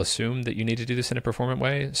all assume that you need to do this in a performant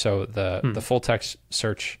way. So the full text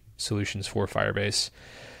search solutions for Firebase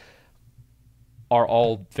are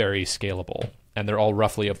all very scalable, and they're all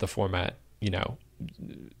roughly of the format,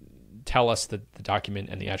 tell us the document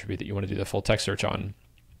and the attribute that you want to do the full text search on,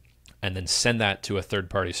 and then send that to a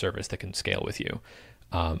third-party service that can scale with you.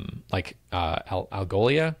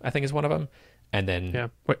 Algolia, I think, is one of them. And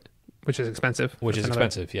then which is expensive.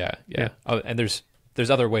 Yeah. Oh, and there's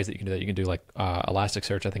other ways that you can do that. You can do like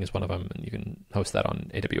Elasticsearch, I think, is one of them, and you can host that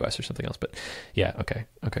on AWS or something else. But yeah, okay.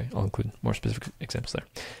 I'll include more specific examples there.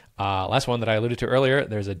 Last one that I alluded to earlier,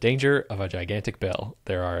 there's a danger of a gigantic bill.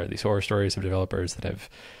 There are these horror stories of developers that have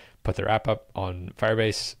put their app up on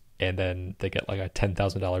Firebase, and then they get like a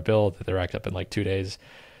 $10,000 bill that they're racked up in like 2 days.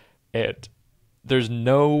 There's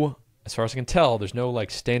no, as far as I can tell, there's no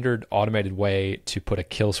like standard automated way to put a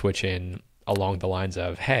kill switch in along the lines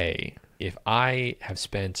of, hey, if I have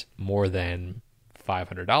spent more than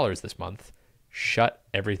 $500 this month, shut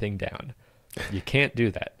everything down. You can't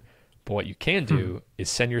do that. But what you can do is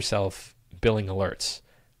send yourself billing alerts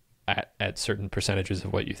at certain percentages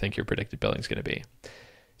of what you think your predicted billing is going to be.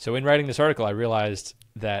 So in writing this article, I realized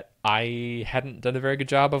that I hadn't done a very good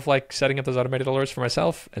job of like setting up those automated alerts for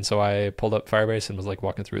myself. And so I pulled up Firebase and was like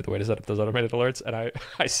walking through the way to set up those automated alerts. And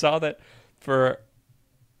I saw that for,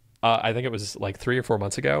 I think it was like 3 or 4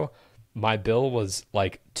 months ago, my bill was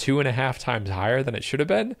like 2.5 times higher than it should have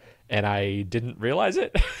been, and I didn't realize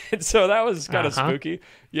it. And so that was kind of spooky.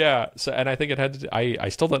 Yeah. So, and I think it had to, I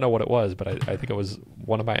still don't know what it was, but I think it was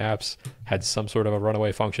one of my apps had some sort of a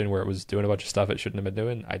runaway function where it was doing a bunch of stuff it shouldn't have been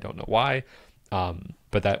doing. I don't know why.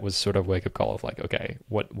 But that was sort of wake up call of like, okay,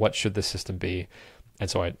 what should this system be? And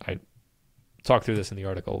so I talked through this in the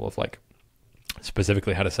article of like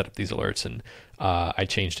specifically how to set up these alerts. And I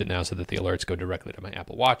changed it now so that the alerts go directly to my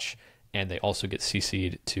Apple Watch. And they also get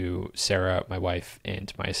CC'd to Sarah, my wife,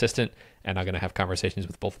 and my assistant. And I'm going to have conversations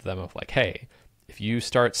with both of them of like, hey, if you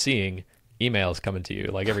start seeing emails coming to you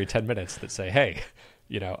like every 10 minutes that say, hey,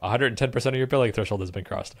 110% of your billing threshold has been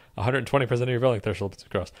crossed, 120% of your billing threshold has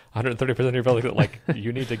been crossed, 130% of your billing, like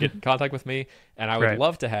you need to get in contact with me. And I would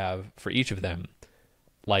love to have for each of them,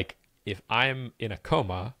 like if I'm in a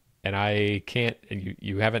coma and I can't, and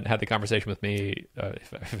you haven't had the conversation with me,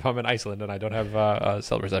 if I'm in Iceland and I don't have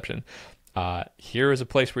cell reception, here is a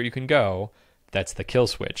place where you can go. That's the kill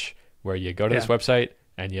switch, where you go to this website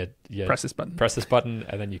and you press this button,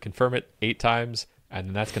 and then you confirm it 8 times, and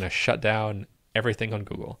then that's going to shut down everything on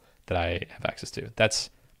Google that I have access to.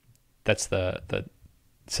 That's the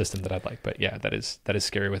system that I'd like. But yeah, that is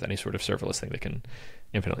scary with any sort of serverless thing that can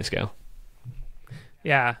infinitely scale.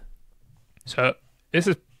 Yeah. So this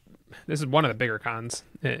is one of the bigger cons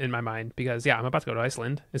in my mind because, I'm about to go to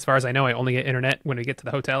Iceland. As far as I know, I only get internet when we get to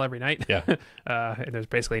the hotel every night. Yeah. And there's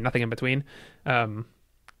basically nothing in between. What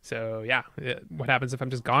happens if I'm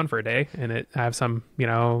just gone for a day and I have some,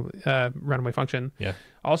 runaway function? Yeah.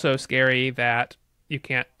 Also scary that you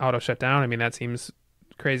can't auto shut down. I mean, that seems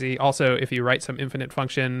crazy. Also, if you write some infinite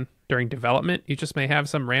function during development, you just may have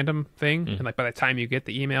some random thing. And like by the time you get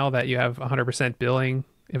the email that you have 100% billing,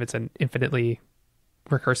 if it's an infinitely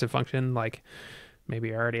recursive function, like maybe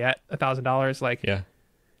you're already at $1,000, like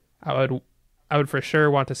I would for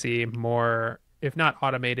sure want to see more, if not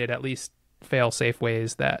automated, at least fail safe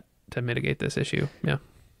ways to mitigate this issue. Yeah.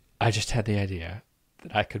 I just had the idea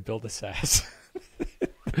that I could build a SaaS.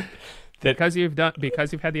 Because you've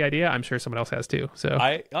had the idea, I'm sure someone else has too. So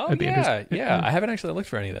I haven't actually looked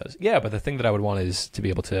for any of those. Yeah, but the thing that I would want is to be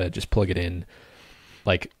able to just plug it in,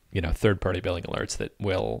 like third-party billing alerts that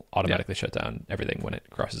will automatically shut down everything when it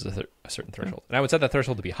crosses a certain threshold. And I would set that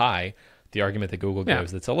threshold to be high the argument that Google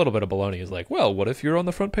gives that's a little bit of baloney is like, well, what if you're on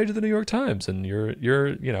the front page of the New York Times and you're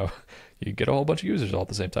you get a whole bunch of users all at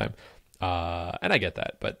the same time. And I get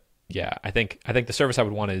that, but yeah, I think the service I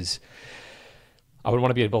would want is I would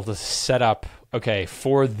want to be able to set up, okay,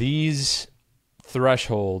 for these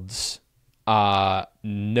thresholds,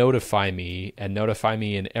 notify me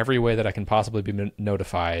in every way that I can possibly be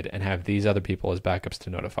notified, and have these other people as backups to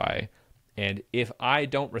notify. And if I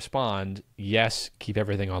don't respond, yes, keep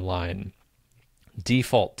everything online.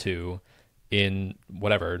 Default to, in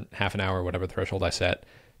whatever, half an hour, whatever threshold I set,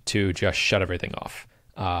 to just shut everything off.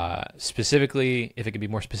 Specifically, if it can be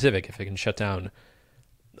more specific, if it can shut down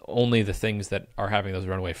only the things that are having those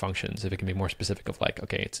runaway functions, if it can be more specific of like,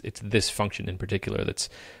 okay, it's this function in particular that's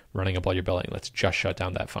running up all your billing, let's just shut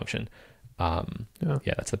down that function.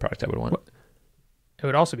 That's the product I would want. It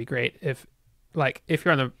would also be great if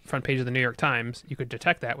you're on the front page of the New York Times, you could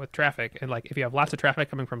detect that with traffic. And like, if you have lots of traffic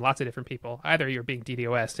coming from lots of different people, either you're being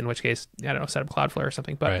DDoSed, in which case, I don't know, set up Cloudflare or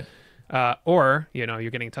something, but, or, you're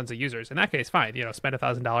getting tons of users. In that case, fine, spend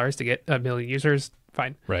 $1,000 to get 1 million users,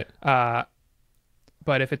 fine. Right.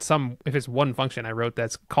 But if it's one function I wrote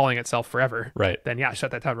that's calling itself forever, right, then yeah, shut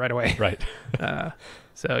that down right away. Right.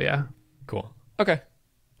 So yeah. Cool. Okay.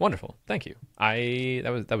 Wonderful. Thank you.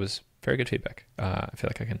 That was very good feedback. I feel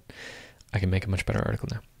like I can make a much better article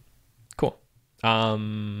now. Cool.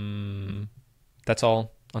 That's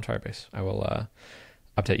all on Firebase. I will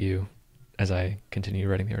update you as I continue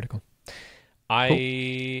writing the article. I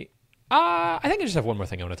think I just have one more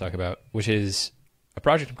thing I want to talk about, which is a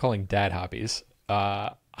project I'm calling Dad Hobbies.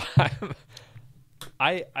 I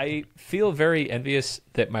feel very envious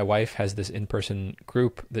that my wife has this in-person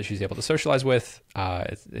group that she's able to socialize with.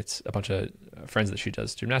 It's a bunch of friends that she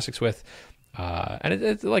does gymnastics with. And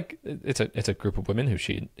it's a group of women who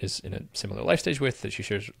she is in a similar life stage with, that she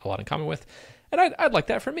shares a lot in common with. And I'd like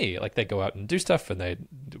that for me. Like, they go out and do stuff and they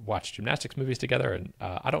watch gymnastics movies together. And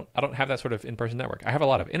I don't have that sort of in-person network. I have a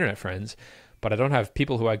lot of internet friends, but I don't have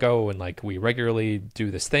people who I go and like we regularly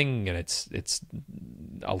do this thing, and it's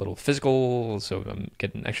a little physical, so I'm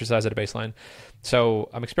getting exercise at a baseline. So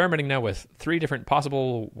I'm experimenting now with 3 different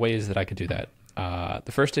possible ways that I could do that.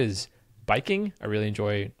 The first is biking. I really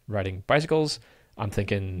enjoy riding bicycles. I'm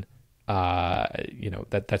thinking,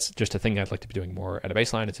 that's just a thing I'd like to be doing more at a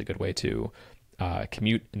baseline. It's a good way to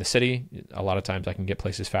commute in the city. A lot of times I can get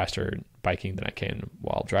places faster biking than I can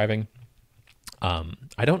while driving.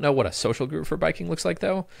 I don't know what a social group for biking looks like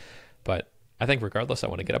though, but I think regardless, I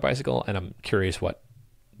want to get a bicycle, and I'm curious what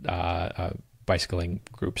bicycling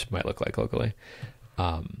groups might look like locally.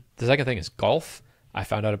 The second thing is golf. I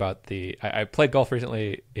found out about I played golf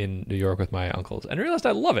recently in New York with my uncles and realized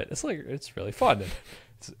I love it. It's really fun. And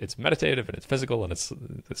it's meditative and it's physical and it's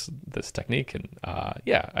this technique, and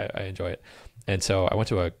I enjoy it. And so I went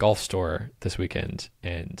to a golf store this weekend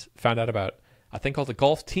and found out about a thing called the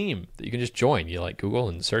golf team that you can just join. You like Google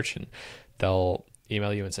and search, and they'll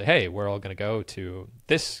email you and say, hey, we're all going to go to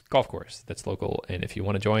this golf course that's local, and if you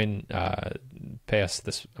want to join, pay us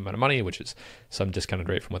this amount of money, which is some discounted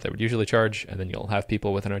rate from what they would usually charge, and then you'll have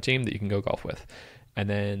people within our team that you can go golf with. And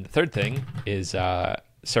then the third thing is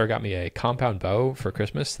Sarah got me a compound bow for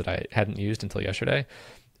Christmas that I hadn't used until yesterday,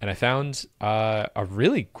 and I found a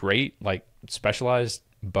really great like specialized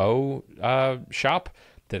bow shop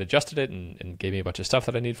that adjusted it and gave me a bunch of stuff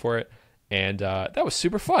that I need for it. And that was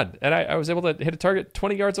super fun. And I was able to hit a target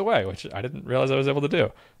 20 yards away, which I didn't realize I was able to do.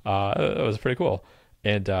 It was pretty cool.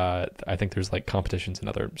 And I think there's like competitions and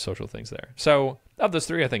other social things there. So of those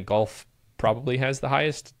 3, I think golf probably has the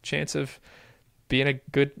highest chance of being a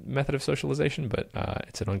good method of socialization. But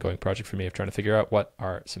it's an ongoing project for me of trying to figure out what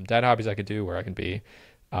are some dad hobbies I could do where I can be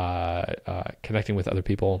connecting with other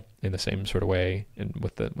people in the same sort of way and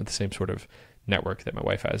with the same sort of network that my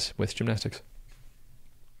wife has with gymnastics.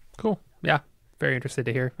 Cool. Yeah. Very interested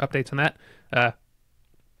to hear updates on that. I'd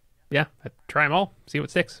try them all, see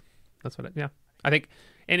what sticks. That's what I think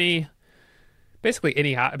basically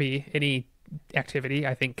any hobby, any activity,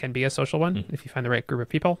 I think can be a social one if you find the right group of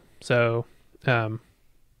people. So,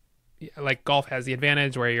 like golf has the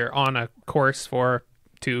advantage where you're on a course for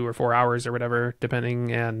 2 or 4 hours or whatever,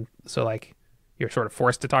 depending. And so like, you're sort of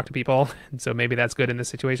forced to talk to people. And so maybe that's good in this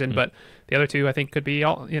situation, but the other 2 I think could be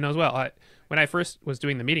all, as well. When I first was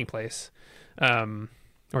doing the meeting place,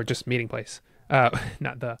 or just meeting place,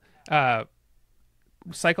 not the,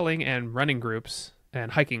 cycling and running groups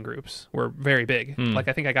and hiking groups were very big. Like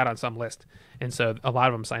I think I got on some list. And so a lot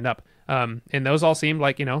of them signed up. And those all seemed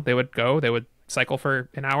like, they would cycle for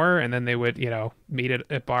an hour and then they would, meet at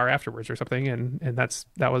a bar afterwards or something. And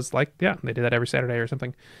that was like, they did that every Saturday or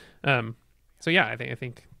something. So yeah, I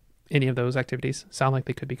think any of those activities sound like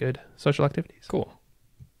they could be good social activities. Cool.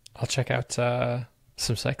 I'll check out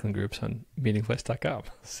some cycling groups on meetingplace.com.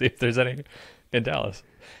 See if there's any in Dallas.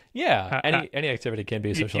 Yeah, any activity can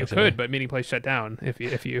be a social activity. You could, but Meeting Place shut down if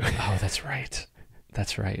you. Oh, that's right.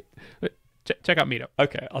 That's right. Check out Meetup.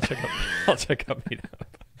 Okay, I'll check out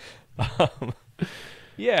Meetup.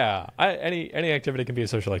 Yeah, any activity can be a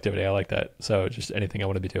social activity. I like that. So just anything I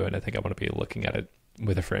want to be doing, I think I want to be looking at it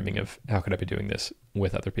with a framing of how could I be doing this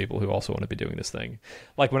with other people who also want to be doing this thing.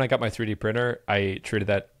 Like when I got my 3D printer, I treated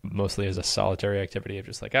that mostly as a solitary activity of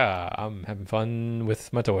just like, I'm having fun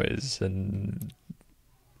with my toys. And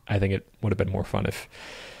I think it would have been more fun if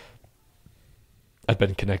I'd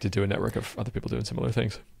been connected to a network of other people doing similar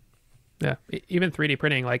things. Yeah, even 3D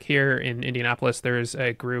printing, like here in Indianapolis, there's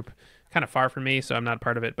a group kind of far from me, so I'm not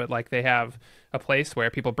part of it, but like they have a place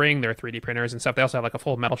where people bring their 3D printers and stuff. They also have like a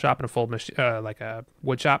full metal shop and a full like a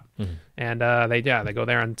wood shop, and they go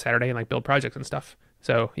there on Saturday and like build projects and stuff.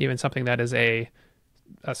 So even something that is a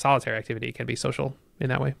solitary activity can be social in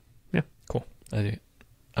that way. Yeah, cool. I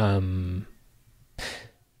do.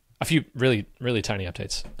 A few really, really tiny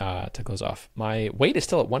updates to close off. My weight is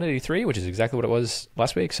still at 183, which is exactly what it was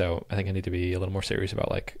last week. So I think I need to be a little more serious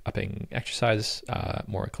about like upping exercise,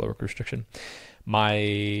 more caloric restriction.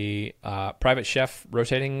 My private chef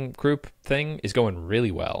rotating group thing is going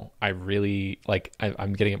really well. I really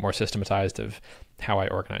I'm getting it more systematized of how I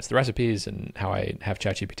organize the recipes and how I have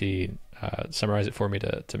ChatGPT summarize it for me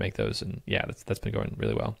to make those. And yeah, that's been going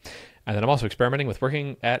really well. And then I'm also experimenting with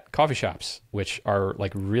working at coffee shops, which are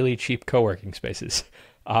like really cheap co-working spaces.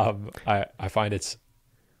 I find it's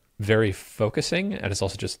very focusing, and it's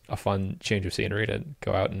also just a fun change of scenery to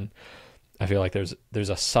go out, and I feel like there's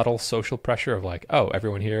a subtle social pressure of like, oh,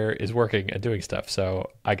 everyone here is working and doing stuff, so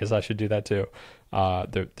I guess I should do that too.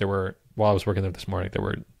 There were, while I was working there this morning, there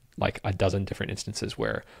were like a dozen different instances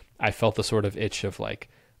where I felt the sort of itch of like,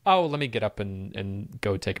 oh, let me get up and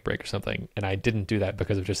go take a break or something. And I didn't do that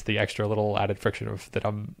because of just the extra little added friction of that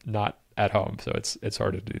I'm not at home. So it's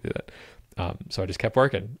harder to do that. So I just kept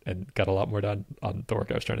working and got a lot more done on the work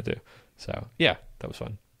I was trying to do. So yeah, that was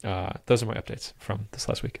fun. Those are my updates from this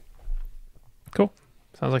last week. Cool.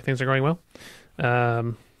 Sounds like things are going well.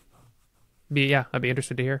 I'd be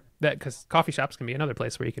interested to hear that, because coffee shops can be another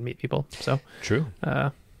place where you can meet people. So true.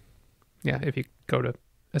 Yeah, if you go to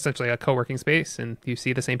essentially a co-working space and you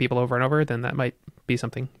see the same people over and over, then that might be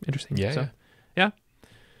something interesting. Yeah.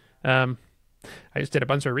 I just did a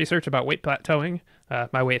bunch of research about weight plateauing.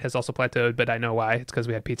 My weight has also plateaued, but I know why. It's because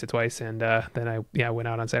we had pizza twice, and then I went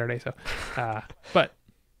out on Saturday. So, but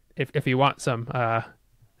if you want some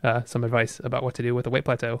advice about what to do with a weight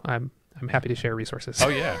plateau, I'm happy to share resources. Oh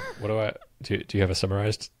yeah, what do you have a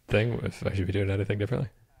summarized thing if I should be doing anything differently?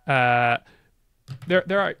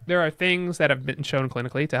 There are things that have been shown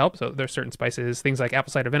clinically to help. So there's certain spices, things like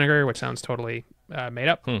apple cider vinegar, which sounds totally made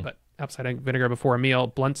up, but apple cider vinegar before a meal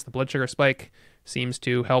blunts the blood sugar spike, seems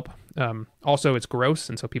to help. Also, it's gross,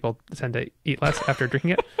 and so people tend to eat less after drinking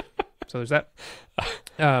it. So there's that.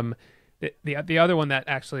 The other one that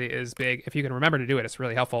actually is big, if you can remember to do it, it's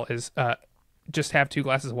really helpful, is just have 2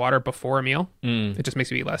 glasses of water before a meal. It just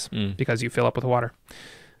makes you eat less because you fill up with water.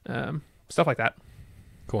 Stuff like that.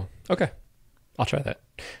 Cool. Okay. I'll try that.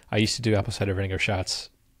 I used to do apple cider vinegar shots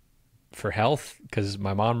for health because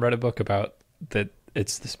my mom read a book about that.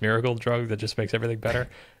 It's this miracle drug that just makes everything better.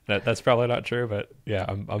 That's probably not true, but yeah,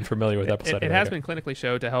 I'm familiar with apple cider vinegar. It has been clinically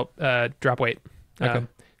shown to help drop weight. Okay.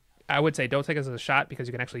 I would say don't take it as a shot because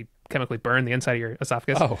you can actually chemically burn the inside of your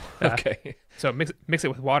esophagus. Oh, okay. So mix it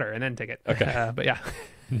with water and then take it. Okay. But yeah.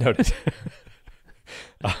 Noted.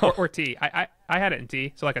 Or tea. I had it in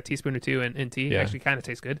tea. So like a teaspoon or 2 in tea actually kind of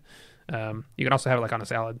tastes good. You can also have it like on a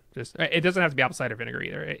salad. It doesn't have to be apple cider vinegar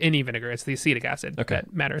either. Any vinegar. It's the acetic acid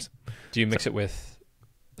that matters. Do you mix it with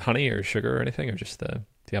honey or sugar or anything, or just the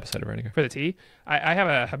apple cider vinegar? For the tea, I have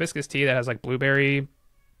a hibiscus tea that has like blueberries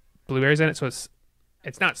in it. So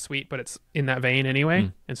it's not sweet, but it's in that vein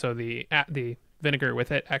anyway. And so the vinegar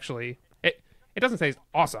with it actually, it doesn't taste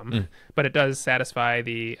awesome, but it does satisfy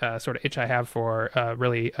the sort of itch I have for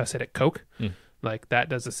really acidic Coke. Like that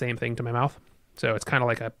does the same thing to my mouth. So it's kind of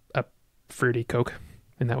like a fruity Coke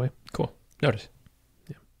in that way. Cool. Noted.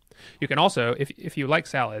 Yeah. You can also, if you like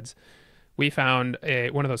salads, we found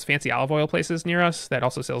one of those fancy olive oil places near us that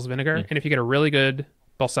also sells vinegar. And if you get a really good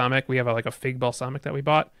balsamic, we have a fig balsamic that we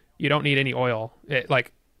bought. You don't need any oil.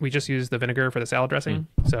 We just use the vinegar for the salad dressing.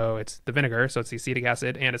 So it's the vinegar, so it's the acetic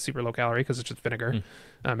acid, and it's super low calorie because it's just vinegar.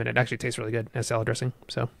 And it actually tastes really good as salad dressing.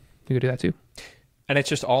 So you could do that too. And it's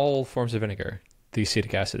just all forms of vinegar. The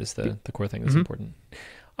acetic acid is the core thing that's important.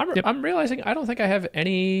 I'm realizing I don't think I have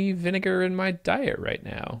any vinegar in my diet right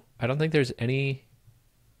now. I don't think there's any.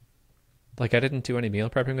 Like, I didn't do any meal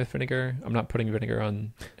prepping with vinegar. I'm not putting vinegar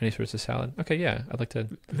on any sorts of salad. Okay, yeah, I'd like to.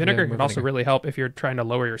 Vinegar can also really help if you're trying to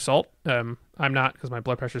lower your salt. I'm not, because my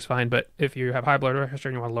blood pressure is fine. But if you have high blood pressure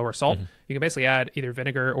and you want to lower salt, you can basically add either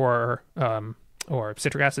vinegar or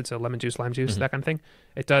citric acid, so lemon juice, lime juice, that kind of thing.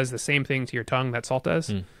 It does the same thing to your tongue that salt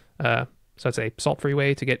does. So it's a salt-free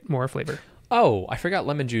way to get more flavor. Oh, I forgot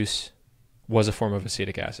lemon juice was a form of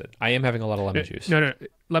acetic acid. I am having a lot of lemon juice. No.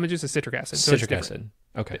 Lemon juice is citric acid. So citric acid.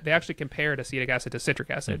 Okay. They actually compared acetic acid to citric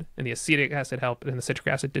acid, and the acetic acid helped, and the citric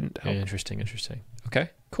acid didn't help. Interesting. Okay,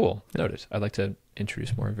 cool. Noted. I'd like to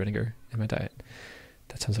introduce more vinegar in my diet.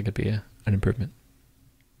 That sounds like it'd be an improvement.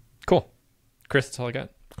 Cool. Chris, that's all I got.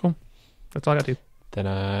 Cool. That's all I got to do. Then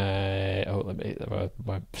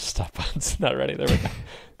my stop button's not ready. There we go.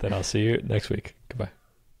 Then I'll see you next week. Goodbye.